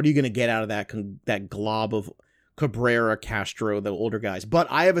matters, what are you going to get out of that glob of Cabrera, Castro, the older guys? But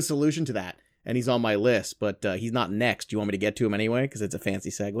I have a solution to that, and he's on my list, but he's not next. Do you want me to get to him anyway? Because it's a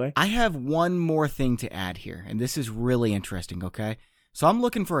fancy segue. I have one more thing to add here, and this is really interesting, okay? So I'm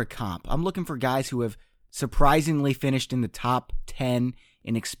looking for a comp. I'm looking for guys who have surprisingly finished in the top 10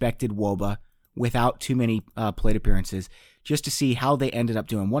 in expected WOBA without too many plate appearances, just to see how they ended up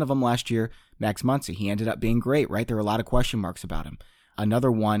doing. One of them last year, Max Muncy, he ended up being great, right? There were a lot of question marks about him.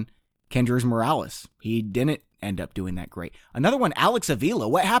 Another one, Kendrys Morales. He didn't end up doing that great. Another one, Alex Avila.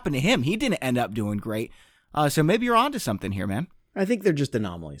 What happened to him? He didn't end up doing great. So maybe you're onto something here, man. I think they're just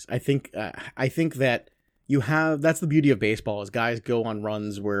anomalies. I think that that's the beauty of baseball, is guys go on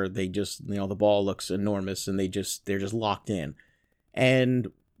runs where they just, the ball looks enormous and they're just locked in.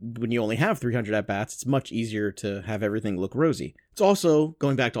 And when you only have 300 at-bats, it's much easier to have everything look rosy. It's also,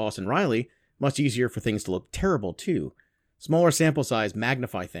 going back to Austin Riley, much easier for things to look terrible too. Smaller sample size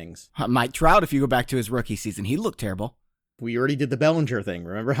magnify things. Mike Trout, if you go back to his rookie season, he looked terrible. We already did the Bellinger thing.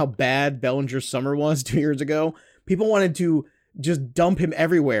 Remember how bad Bellinger's summer was 2 years ago? People wanted to just dump him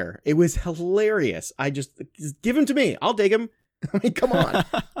everywhere. It was hilarious. Just give him to me. I'll take him. I mean, come on.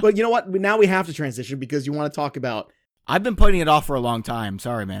 But you know what? Now we have to transition, because you want to talk about... I've been putting it off for a long time.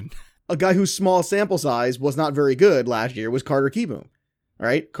 Sorry, man. A guy whose small sample size was not very good last year was Carter Kieboom. All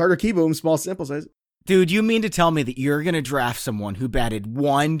right? Carter Kieboom, small sample size. Dude, you mean to tell me that you're going to draft someone who batted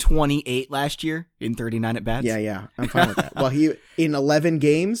 128 last year in 39 at-bats? Yeah. I'm fine with that. Well, he in 11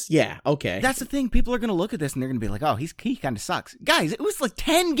 games? Yeah, okay. That's the thing. People are going to look at this and they're going to be like, oh, he kind of sucks. Guys, it was like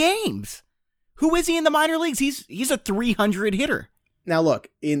 10 games. Who is he in the minor leagues? He's a 300 hitter. Now, look,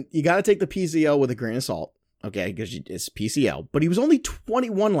 you got to take the PCL with a grain of salt, okay, because it's PCL. But he was only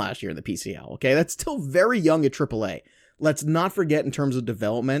 21 last year in the PCL, okay? That's still very young at AAA. Let's not forget, in terms of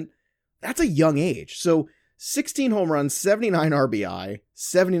development, that's a young age. So 16 home runs, 79 RBI,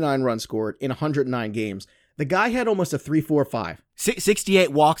 79 runs scored in 109 games. The guy had almost a 3.45.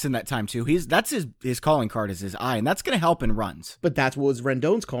 68 walks in that time, too. That's his calling card, is his eye, and that's going to help in runs. But that was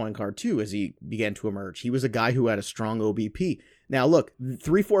Rendon's calling card, too, as he began to emerge. He was a guy who had a strong OBP. Now, look,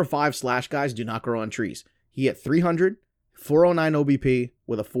 3.45 slash guys do not grow on trees. He hit 300, 409 OBP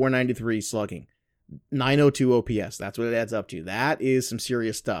with a 493 slugging, 902 OPS. That's what it adds up to. That is some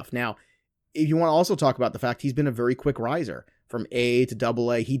serious stuff. Now, if you want to also talk about the fact he's been a very quick riser from A to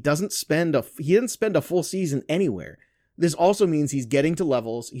AA, he didn't spend a full season anywhere. This also means he's getting to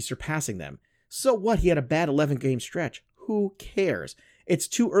levels, he's surpassing them. So what? He had a bad 11-game stretch. Who cares? It's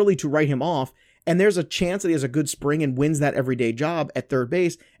too early to write him off, and there's a chance that he has a good spring and wins that everyday job at third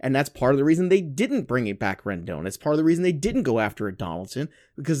base, and that's part of the reason they didn't bring it back Rendon. It's part of the reason they didn't go after a Donaldson,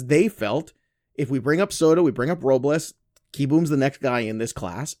 because they felt, if we bring up Soto, we bring up Robles, Kieboom's the next guy in this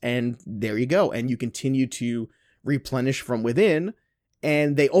class, and there you go. And you continue to replenish from within,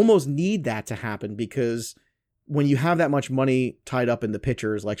 and they almost need that to happen, because when you have that much money tied up in the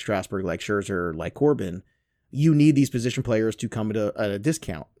pitchers like Strasburg, like Scherzer, like Corbin, you need these position players to come at a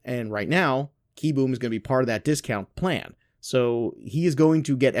discount. And right now, Kieboom is going to be part of that discount plan. So he is going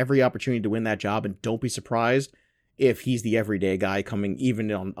to get every opportunity to win that job, and don't be surprised if he's the everyday guy coming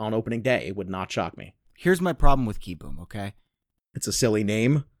even on opening day. It would not shock me. Here's my problem with Kieboom, okay? It's a silly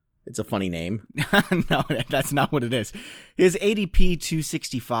name. It's a funny name. No, that's not what it is. His ADP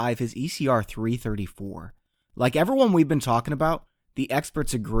 265, his ECR 334. Like everyone we've been talking about, the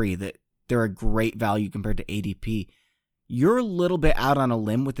experts agree that they're a great value compared to ADP. You're a little bit out on a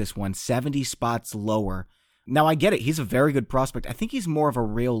limb with this one, 70 spots lower. Now, I get it. He's a very good prospect. I think he's more of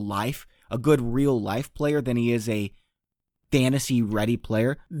a good real life player than he is a fantasy ready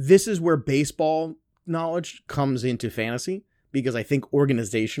player. This is where baseball knowledge comes into fantasy, because I think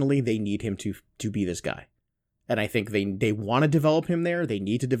organizationally they need him to be this guy. And I think they want to develop him there. They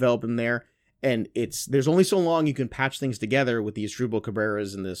need to develop him there. And there's only so long you can patch things together with the Asdrubal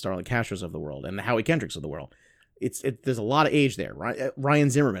Cabreras and the Starlin Castros of the world and the Howie Kendricks of the world. There's a lot of age there. Ryan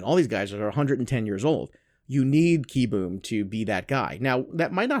Zimmerman, all these guys are 110 years old. You need Kieboom to be that guy. Now,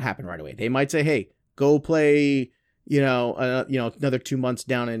 that might not happen right away. They might say, hey, go play, another 2 months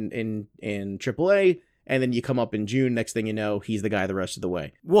down in AAA, and then you come up in June. Next thing you know, he's the guy the rest of the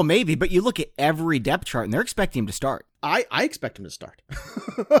way. Well, maybe, but you look at every depth chart, and they're expecting him to start. I expect him to start.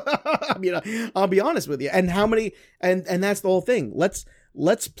 I mean, I'll be honest with you. And how many? And that's the whole thing.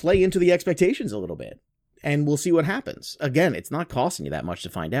 Let's play into the expectations a little bit, and we'll see what happens. Again, it's not costing you that much to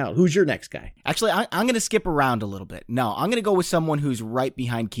find out. Who's your next guy? Actually, I'm going to skip around a little bit. No, I'm going to go with someone who's right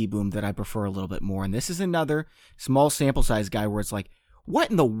behind Kieboom that I prefer a little bit more. And this is another small sample size guy where it's like, what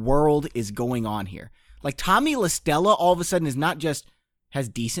in the world is going on here? Like Tommy La Stella all of a sudden is not just has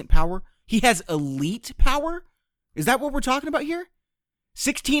decent power, he has elite power? Is that what we're talking about here?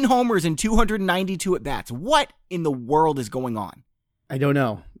 16 homers and 292 at-bats. What in the world is going on? I don't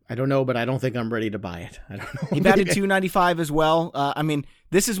know, but I don't think I'm ready to buy it. I don't know. He batted 295 as well.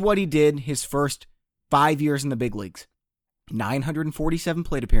 This is what he did his first 5 years in the big leagues. 947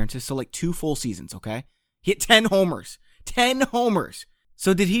 plate appearances, so like 2 full seasons, okay? He hit 10 homers. 10 homers.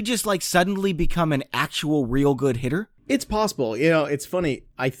 So did he just like suddenly become an actual real good hitter? It's possible. It's funny.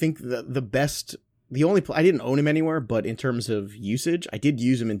 I think I didn't own him anywhere, but in terms of usage, I did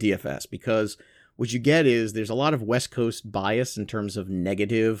use him in DFS because what you get is there's a lot of West Coast bias in terms of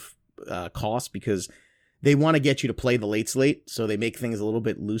negative cost because they want to get you to play the late slate, so they make things a little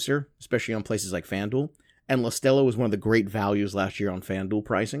bit looser, especially on places like FanDuel. And La Stella was one of the great values last year on FanDuel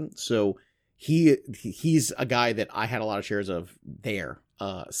pricing, so he's a guy that I had a lot of shares of there.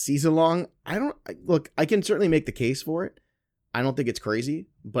 Season long, I can certainly make the case for it. I don't think it's crazy,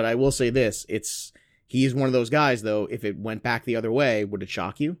 but I will say this, he's one of those guys, though, if it went back the other way, would it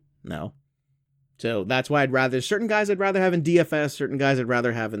shock you? No. So that's why certain guys I'd rather have in DFS, certain guys I'd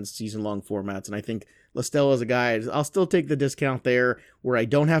rather have in season-long formats, and I think La Stella is a guy, I'll still take the discount there, where I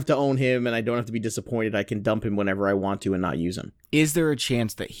don't have to own him, and I don't have to be disappointed. I can dump him whenever I want to and not use him. Is there a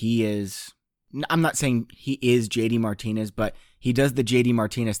chance that he is, I'm not saying he is JD Martinez, but he does the JD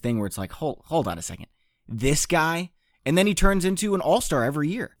Martinez thing where it's like, hold on a second, this guy? And then he turns into an all-star every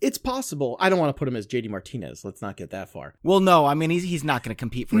year. It's possible. I don't want to put him as JD Martinez. Let's not get that far. Well, no. I mean, he's not going to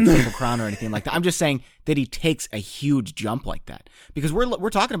compete for a Triple Crown or anything like that. I'm just saying that he takes a huge jump like that. Because we're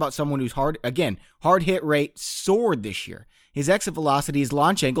talking about someone who's hard hit rate soared this year. His exit velocity, his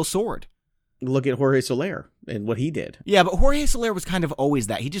launch angle soared. Look at Jorge Soler and what he did. Yeah, but Jorge Soler was kind of always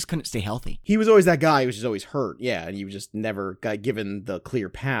that. He just couldn't stay healthy. He was always that guy who was just always hurt. Yeah, and he just never got given the clear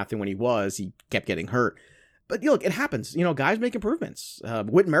path. And when he kept getting hurt. But look, it happens. Guys make improvements.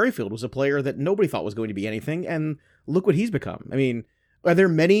 Whit Merrifield was a player that nobody thought was going to be anything, and look what he's become. I mean, are there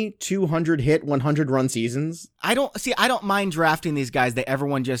many 200 hit, 100 run seasons? I don't mind drafting these guys that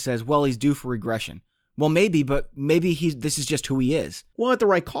everyone just says, well, he's due for regression. Well, maybe, but maybe this is just who he is. Well, at the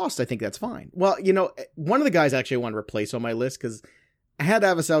right cost, I think that's fine. Well, one of the guys actually I want to replace on my list because I had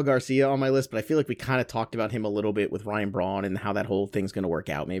Avisail Garcia on my list, but I feel like we kind of talked about him a little bit with Ryan Braun and how that whole thing's going to work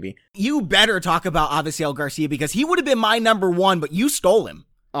out, maybe. You better talk about Avisail Garcia because he would have been my number one, but you stole him.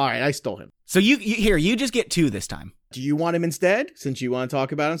 All right, I stole him. So you just get 2 this time. Do you want him instead, since you want to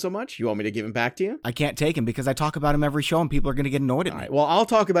talk about him so much? You want me to give him back to you? I can't take him because I talk about him every show and people are going to get annoyed at me. All right, well, I'll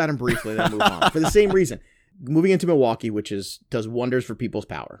talk about him briefly, then move on. For the same reason. Moving into Milwaukee, which does wonders for people's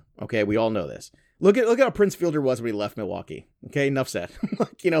power. Okay, we all know this. Look at how Prince Fielder was when he left Milwaukee. Okay, enough said.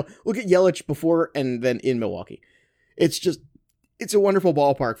 Look at Yelich before and then in Milwaukee. It's a wonderful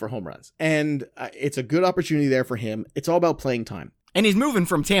ballpark for home runs. And it's a good opportunity there for him. It's all about playing time. And he's moving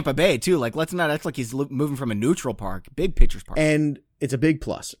from Tampa Bay, too. Like, let's not act like he's moving from a neutral park, big pitcher's park. And it's a big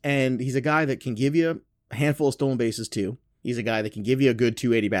plus. And he's a guy that can give you a handful of stolen bases, too. He's a guy that can give you a good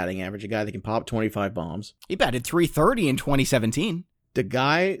 280 batting average, a guy that can pop 25 bombs. He batted 330 in 2017. The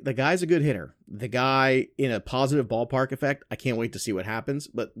guy's a good hitter. The guy in a positive ballpark effect. I can't wait to see what happens.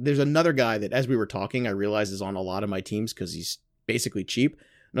 But there's another guy that, as we were talking, I realize is on a lot of my teams because he's basically cheap.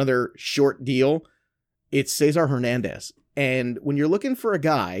 Another short deal. It's Cesar Hernandez. And when you're looking for a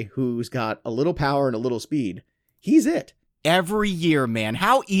guy who's got a little power and a little speed, he's it. Every year, man.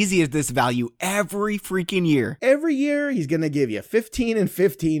 How easy is this value every freaking year? Every year, he's going to give you 15 and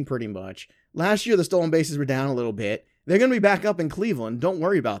 15 pretty much. Last year, the stolen bases were down a little bit. They're going to be back up in Cleveland. Don't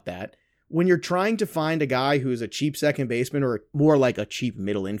worry about that. When you're trying to find a guy who's a cheap second baseman or more like a cheap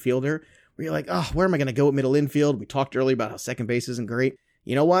middle infielder, where you're like, oh, where am I going to go at middle infield? We talked earlier about how second base isn't great.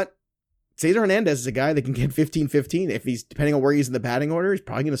 You know what? Cesar Hernandez is a guy that can get 15-15. If he's, depending on where he's in the batting order, he's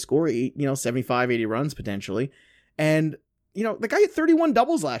probably going to score 75, 80 runs potentially. And, the guy had 31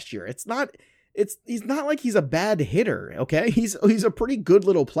 doubles last year. He's not like he's a bad hitter, okay? He's a pretty good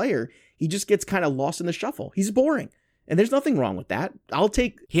little player. He just gets kind of lost in the shuffle. He's boring. And there's nothing wrong with that.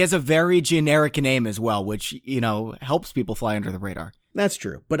 He has a very generic name as well, which, helps people fly under the radar. That's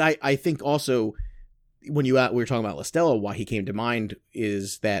true. But I think also when we were talking about La Stella, why he came to mind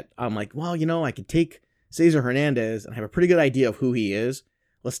is that I'm like, well, I could take Cesar Hernandez and have a pretty good idea of who he is.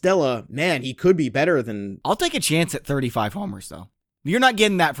 La Stella, man, he could be better than... I'll take a chance at 35 homers, though. You're not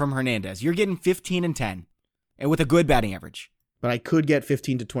getting that from Hernandez. You're getting 15 and 10, and with a good batting average. But I could get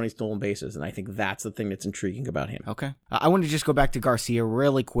 15 to 20 stolen bases, and I think that's the thing that's intriguing about him. Okay. I want to just go back to Garcia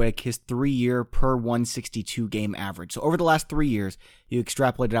really quick. His 3-year per 162 game average. So over the last 3 years, you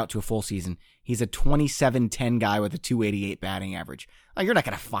extrapolate it out to a full season. He's a 27-10 guy with a 288 batting average. You're not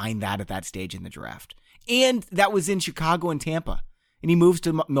going to find that at that stage in the draft. And that was in Chicago and Tampa. And he moves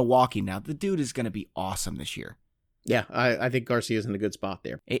to Milwaukee now. The dude is going to be awesome this year. Yeah, I think Garcia's in a good spot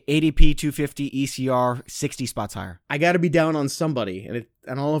there. ADP 250, ECR 60 spots higher. I got to be down on somebody. And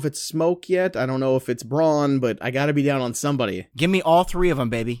I don't know if it's Smoke yet. I don't know if it's Braun, but I got to be down on somebody. Give me all 3 of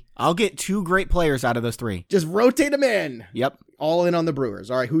them, baby. I'll get 2 great players out of those 3. Just rotate them in. Yep. All in on the Brewers.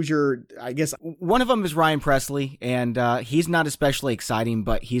 All right, who's your, I guess. One of them is Ryan Pressly, and he's not especially exciting,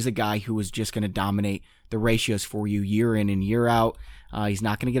 but he's a guy who is just going to dominate the ratios for you year in and year out. He's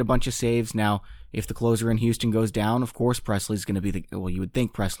not going to get a bunch of saves. Now, if the closer in Houston goes down, of course, Pressly's going to be you would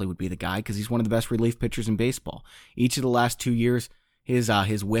think Pressly would be the guy because he's one of the best relief pitchers in baseball. Each of the last 2 years,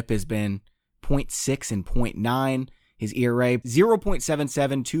 his whip has been 0.6 and 0.9. His ERA,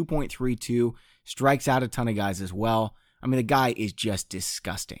 0.77, 2.32, strikes out a ton of guys as well. I mean, the guy is just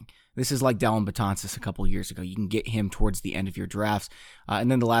disgusting. This is like Dellin Betances a couple years ago. You can get him towards the end of your drafts. And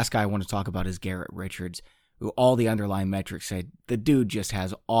then the last guy I want to talk about is Garrett Richards, who all the underlying metrics say the dude just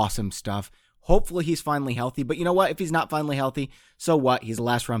has awesome stuff. Hopefully he's finally healthy. But you know what? If he's not finally healthy, so what? He's a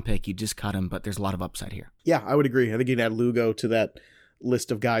last-round pick. You just cut him, but there's a lot of upside here. Yeah, I would agree. I think you'd add Lugo to that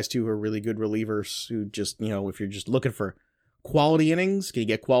list of guys, too, who are really good relievers who just, if you're just looking for quality innings, can you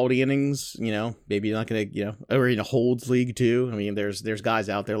get quality innings? Maybe you're not going to, or in a holds league, too. I mean, there's guys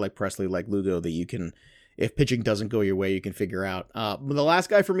out there like Pressly, like Lugo that you can, if pitching doesn't go your way, you can figure out. But the last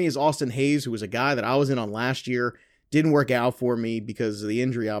guy for me is Austin Hayes, who was a guy that I was in on last year. Didn't work out for me because of the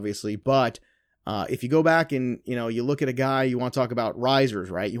injury, obviously, but if you go back and, you look at a guy, you want to talk about risers,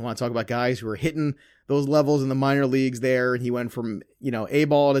 right? You want to talk about guys who are hitting those levels in the minor leagues there. And he went from,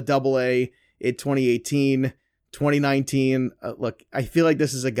 A-ball to AA in 2018, 2019. Look, I feel like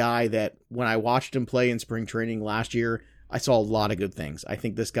this is a guy that when I watched him play in spring training last year, I saw a lot of good things. I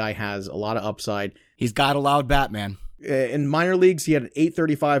think this guy has a lot of upside. He's got a loud bat, man. In minor leagues, he had an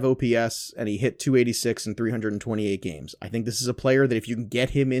 835 OPS, and he hit 286 in 328 games. I think this is a player that if you can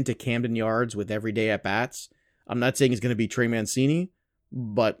get him into Camden Yards with everyday at-bats, I'm not saying he's going to be Trey Mancini,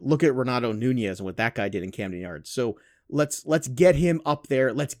 but look at Renato Nunez and what that guy did in Camden Yards. So let's get him up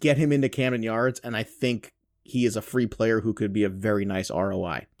there. Let's get him into Camden Yards, and I think he is a free player who could be a very nice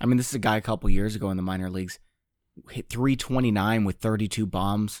ROI. I mean, this is a guy a couple years ago in the minor leagues, hit 329 with 32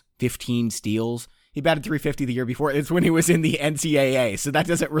 bombs, 15 steals. He batted 350 the year before. It's when he was in the NCAA, so that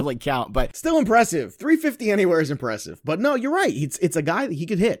doesn't really count. But still impressive. 350 anywhere is impressive. But no, you're right. It's a guy that he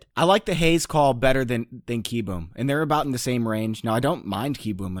could hit. I like the Hayes call better than Kieboom, and they're about in the same range. Now, I don't mind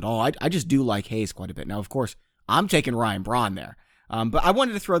Kieboom at all. I just do like Hayes quite a bit. Now, of course, I'm taking Ryan Braun there. But I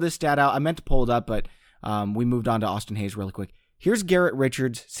wanted to throw this stat out. I meant to pull it up, but we moved on to Austin Hayes really quick. Here's Garrett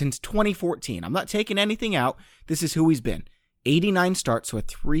Richards since 2014. I'm not taking anything out. This is who he's been. 89 starts, so a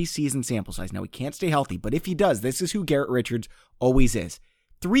 3-season sample size. Now, he can't stay healthy, but if he does, this is who Garrett Richards always is.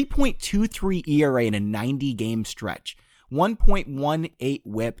 3.23 ERA in a 90-game stretch. 1.18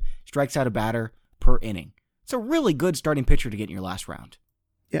 whip, strikes out a batter per inning. It's a really good starting pitcher to get in your last round.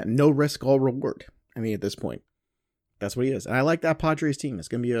 Yeah, no risk, all reward. I mean, at this point, that's what he is. And I like that Padres team. It's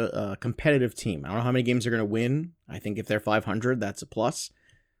going to be a competitive team. I don't know how many games they're going to win. I think if they're 500, that's a plus.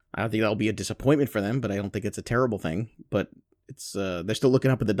 I don't think that'll be a disappointment for them, but I don't think it's a terrible thing. But it's they're still looking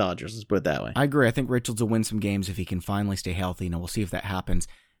up at the Dodgers. Let's put it that way. I agree. I think Richards will win some games if he can finally stay healthy. Now, we'll see if that happens.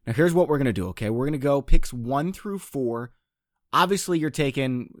 Now, here's what we're going to do, okay? We're going to go picks 1 through 4. Obviously, you're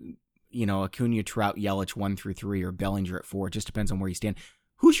taking Acuna, Trout, Yelich 1 through 3, or Bellinger at 4. It just depends on where you stand.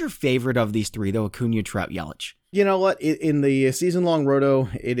 Who's your favorite of these three, though? Acuna, Trout, Yelich. You know what? In the season-long roto,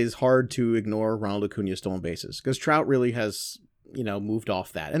 it is hard to ignore Ronald Acuna's stolen bases because Trout really has, moved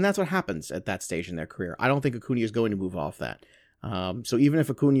off that. And that's what happens at that stage in their career. I don't think Acuna is going to move off that. So even if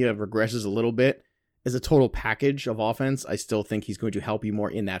Acuna regresses a little bit as a total package of offense, I still think he's going to help you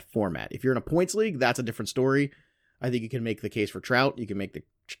more in that format. If you're in a points league, that's a different story. I think you can make the case for Trout. You can make the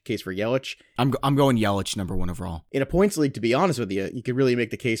case for Yelich. I'm going Yelich number 1 overall. In a points league, to be honest with you, you could really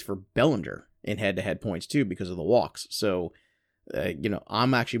make the case for Bellinger in head-to-head points too because of the walks. So,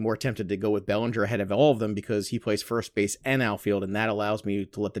 I'm actually more tempted to go with Bellinger ahead of all of them because he plays first base and outfield, and that allows me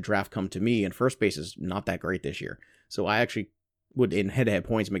to let the draft come to me, and first base is not that great this year. So I actually would, in head-to-head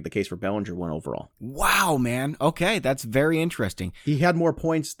points, make the case for Bellinger 1 overall. Wow, man. Okay, that's very interesting. He had more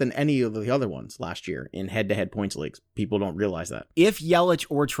points than any of the other ones last year in head-to-head points leagues. People don't realize that. If Yelich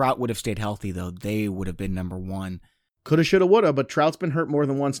or Trout would have stayed healthy, though, they would have been number 1. Coulda, shoulda, woulda, but Trout's been hurt more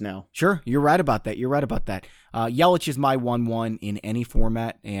than once now. Sure, you're right about that. Yelich is my 1-1 in any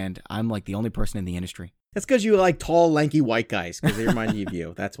format, and I'm like the only person in the industry. That's because you like tall, lanky white guys, because they remind you of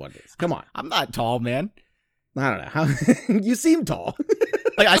you. That's what it is. Come on. I'm not tall, man. I don't know. How you seem tall.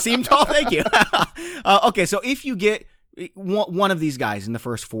 I seem tall? Thank you. Okay, so if you get one of these guys in the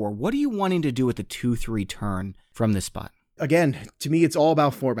first 4, what are you wanting to do with the 2-3 turn from this spot? Again, to me, it's all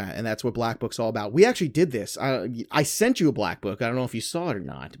about format, and that's what Black Book's all about. We actually did this. I sent you a Black Book. I don't know if you saw it or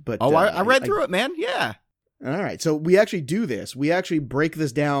not. But I read through it, man. Yeah. All right. So we actually do this. We actually break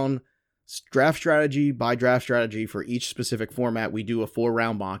this down draft strategy by draft strategy for each specific format. We do a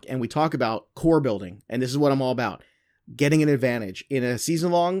 4-round mock, and we talk about core building, and this is what I'm all about. Getting an advantage. In a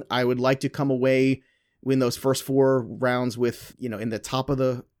season long, I would like to come away in those first 4 rounds with, in the top of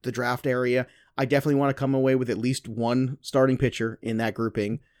the draft area. I definitely want to come away with at least 1 starting pitcher in that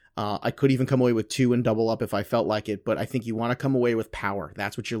grouping. I could even come away with 2 and double up if I felt like it, but I think you want to come away with power.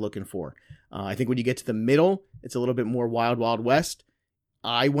 That's what you're looking for. I think when you get to the middle, it's a little bit more wild, wild west.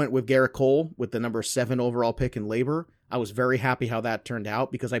 I went with Garrett Cole with the number 7 overall pick in labor. I was very happy how that turned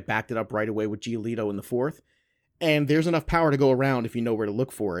out because I backed it up right away with Giolito in the 4th. And there's enough power to go around if you know where to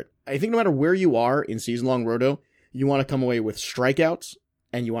look for it. I think no matter where you are in season-long roto, you want to come away with strikeouts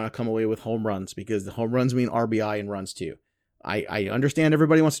and you want to come away with home runs because the home runs mean RBI and runs too. I understand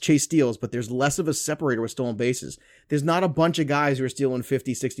everybody wants to chase steals, but there's less of a separator with stolen bases. There's not a bunch of guys who are stealing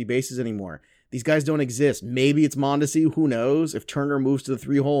 50, 60 bases anymore. These guys don't exist. Maybe it's Mondesi, who knows? If Turner moves to the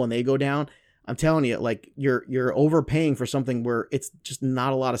 3-hole and they go down, I'm telling you, like you're overpaying for something where it's just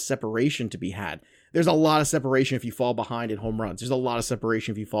not a lot of separation to be had. There's a lot of separation if you fall behind in home runs. There's a lot of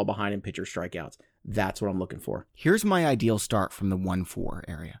separation if you fall behind in pitcher strikeouts. That's what I'm looking for. Here's my ideal start from the 1-4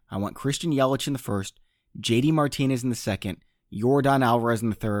 area. I want Christian Yelich in the 1st, JD Martinez in the 2nd, Yordan Alvarez in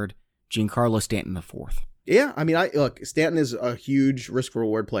the 3rd, Giancarlo Stanton in the 4th. Yeah, I mean, look, Stanton is a huge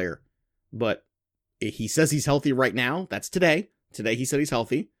risk-reward player, but he says he's healthy right now. That's today. Today he said he's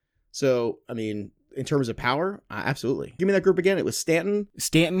healthy. So, I mean, in terms of power, absolutely. Give me that group again. It was Stanton,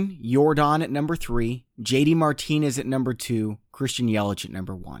 Yordan at number 3, JD Martinez at number 2, Christian Yelich at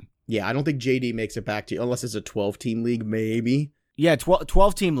number 1. Yeah, I don't think JD makes it back to you unless it's a 12-team league, maybe. Yeah,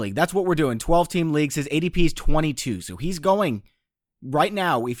 12-team league. That's what we're doing. 12-team league. His ADP is 22. So he's going right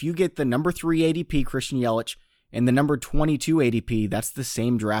now. If you get the number 3 ADP, Christian Yelich, and the number 22 ADP, that's the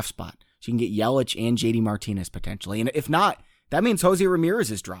same draft spot. So you can get Yelich and JD Martinez potentially. And if not, that means Jose Ramirez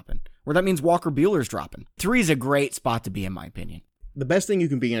is dropping, or that means Walker Buehler's dropping. 3 is a great spot to be, in my opinion. The best thing you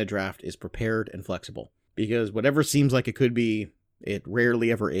can be in a draft is prepared and flexible, because whatever seems like it could be, it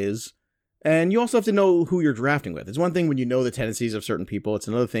rarely ever is. And you also have to know who you're drafting with. It's one thing when you know the tendencies of certain people. It's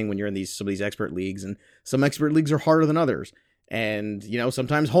another thing when you're in some of these expert leagues, and some expert leagues are harder than others. And,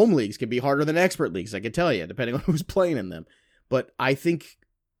 sometimes home leagues can be harder than expert leagues, I can tell you, depending on who's playing in them. But I think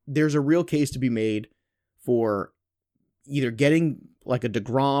there's a real case to be made for either getting like a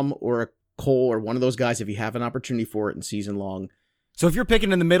DeGrom or a Cole or one of those guys if you have an opportunity for it in season long. So if you're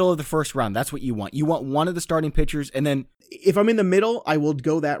picking in the middle of the first round, that's what you want. You want one of the starting pitchers, and then if I'm in the middle, I will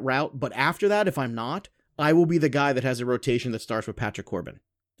go that route. But after that, if I'm not, I will be the guy that has a rotation that starts with Patrick Corbin.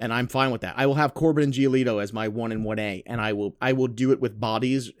 And I'm fine with that. I will have Corbin and Giolito as my 1 and 1A, and I will do it with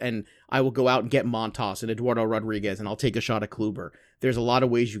bodies, and I will go out and get Montas and Eduardo Rodriguez, and I'll take a shot at Kluber. There's a lot of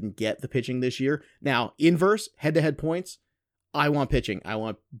ways you can get the pitching this year. Now, inverse, head-to-head points, I want pitching. I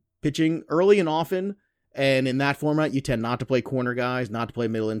want pitching early and often, and in that format, you tend not to play corner guys, not to play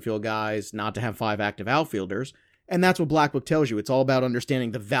middle infield guys, not to have 5 active outfielders, and that's what Black Book tells you. It's all about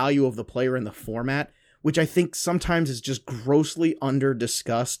understanding the value of the player in the format, which I think sometimes is just grossly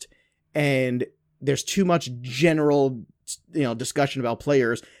under-discussed, and there's too much general discussion about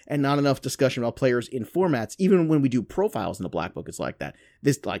players and not enough discussion about players in formats. Even when we do profiles in the Black Book, it's like that.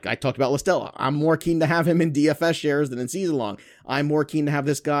 This, like I talked about Listella, I'm more keen to have him in DFS shares than in season long. I'm more keen to have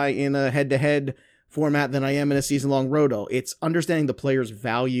this guy in a head-to-head format than I am in a season-long roto. It's understanding the player's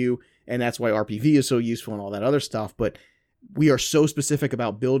value, and that's why RPV is so useful and all that other stuff. But we are so specific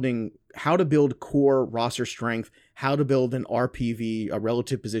about how to build core roster strength, how to build an RPV, a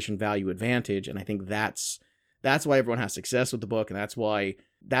relative position value advantage. And I think that's why everyone has success with the book. And that's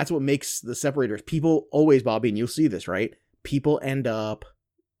what makes the separators. People always, Bobby, and you'll see this, right? People end up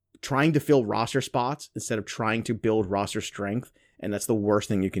trying to fill roster spots instead of trying to build roster strength. And that's the worst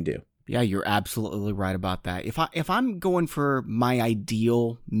thing you can do. Yeah, you're absolutely right about that. If I'm going for my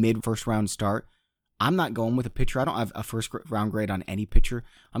ideal mid-first round start, I'm not going with a pitcher. I don't have a first round grade on any pitcher.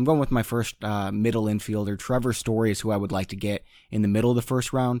 I'm going with my first middle infielder. Trevor Story is who I would like to get in the middle of the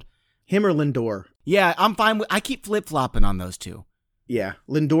first round. Him or Lindor? Yeah, I'm fine. I keep flip-flopping on those two. Yeah,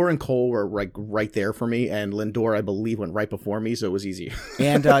 Lindor and Cole were right there for me, and Lindor, I believe, went right before me, so it was easy.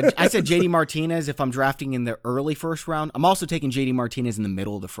 And I said JD Martinez if I'm drafting in the early first round. I'm also taking JD Martinez in the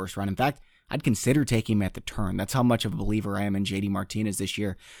middle of the first round. In fact, I'd consider taking him at the turn. That's how much of a believer I am in JD Martinez this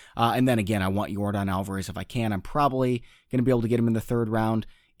year. And then again, I want Yordan Alvarez if I can. I'm probably going to be able to get him in the third round.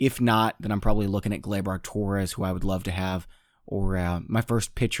 If not, then I'm probably looking at Gleyber Torres, who I would love to have, or my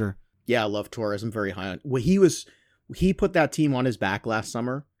first pitcher. Yeah, I love Torres. I'm very high on. Well, he put that team on his back last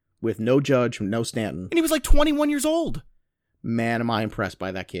summer with no Judge, no Stanton. And he was like 21 years old. Man, am I impressed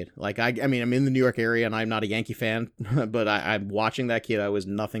by that kid. Like, I mean, I'm in the New York area and I'm not a Yankee fan, but I'm watching that kid. I was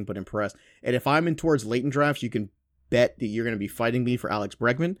nothing but impressed. And if I'm in towards latent drafts, you can bet that you're going to be fighting me for Alex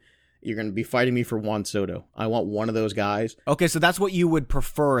Bregman. You're going to be fighting me for Juan Soto. I want one of those guys. Okay, so that's what you would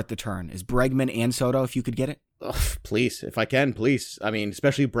prefer at the turn, is Bregman and Soto if you could get it? Ugh, please, if I can, please. I mean,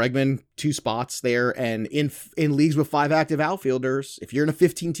 especially Bregman, 2 spots there. And in leagues with 5 active outfielders, if you're in a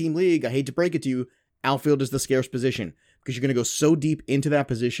 15-team league, I hate to break it to you, outfield is the scarce position. Because you're going to go so deep into that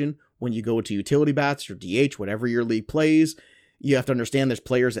position when you go to utility bats or DH, whatever your league plays. You have to understand there's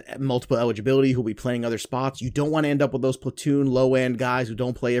players at multiple eligibility who will be playing other spots. You don't want to end up with those platoon low-end guys who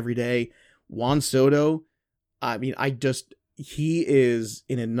don't play every day. Juan Soto, I mean, he is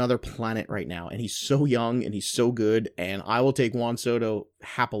in another planet right now, and he's so young and he's so good, and I will take Juan Soto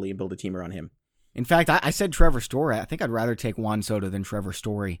happily and build a team around him. In fact, I said Trevor Story. I think I'd rather take Juan Soto than Trevor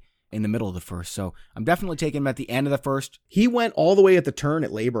Story in the middle of the first. So I'm definitely taking him at the end of the first. He went all the way at the turn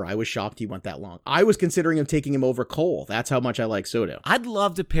at Labor. I was shocked he went that long. I was considering him taking him over Cole. That's how much I like Soto. I'd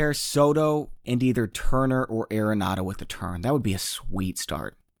love to pair Soto and either Turner or Arenado with the turn. That would be a sweet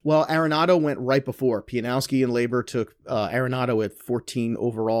start. Well, Arenado went right before. Pianowski and Labor took Arenado at 14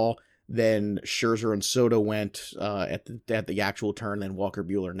 overall. Then Scherzer and Soto went at the actual turn, then Walker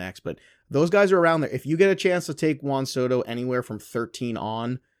Buehler next. But those guys are around there. If you get a chance to take Juan Soto anywhere from 13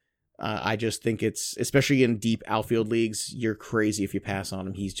 on, I just think it's, especially in deep outfield leagues, you're crazy if you pass on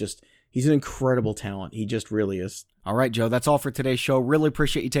him. He's an incredible talent. He just really is. All right, Joe, that's all for today's show. Really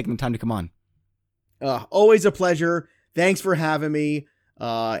appreciate you taking the time to come on. Always a pleasure. Thanks for having me.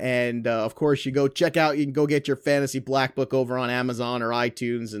 And of course, you can go get your fantasy black book over on Amazon or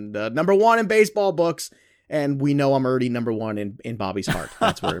iTunes, and number 1 in baseball books. And we know I'm already number 1 in Bobby's heart.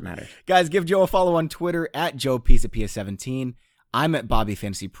 That's where it matters. Guys, give Joe a follow on Twitter at JoePizzaPia17. I'm at Bobby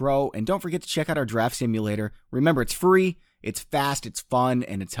Fantasy Pro, and don't forget to check out our draft simulator. Remember, it's free, it's fast, it's fun,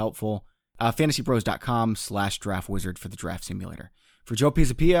 and it's helpful. FantasyPros.com/draftwizard for the draft simulator. For Joe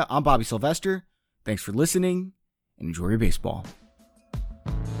Pizzapia, I'm Bobby Sylvester. Thanks for listening, and enjoy your baseball.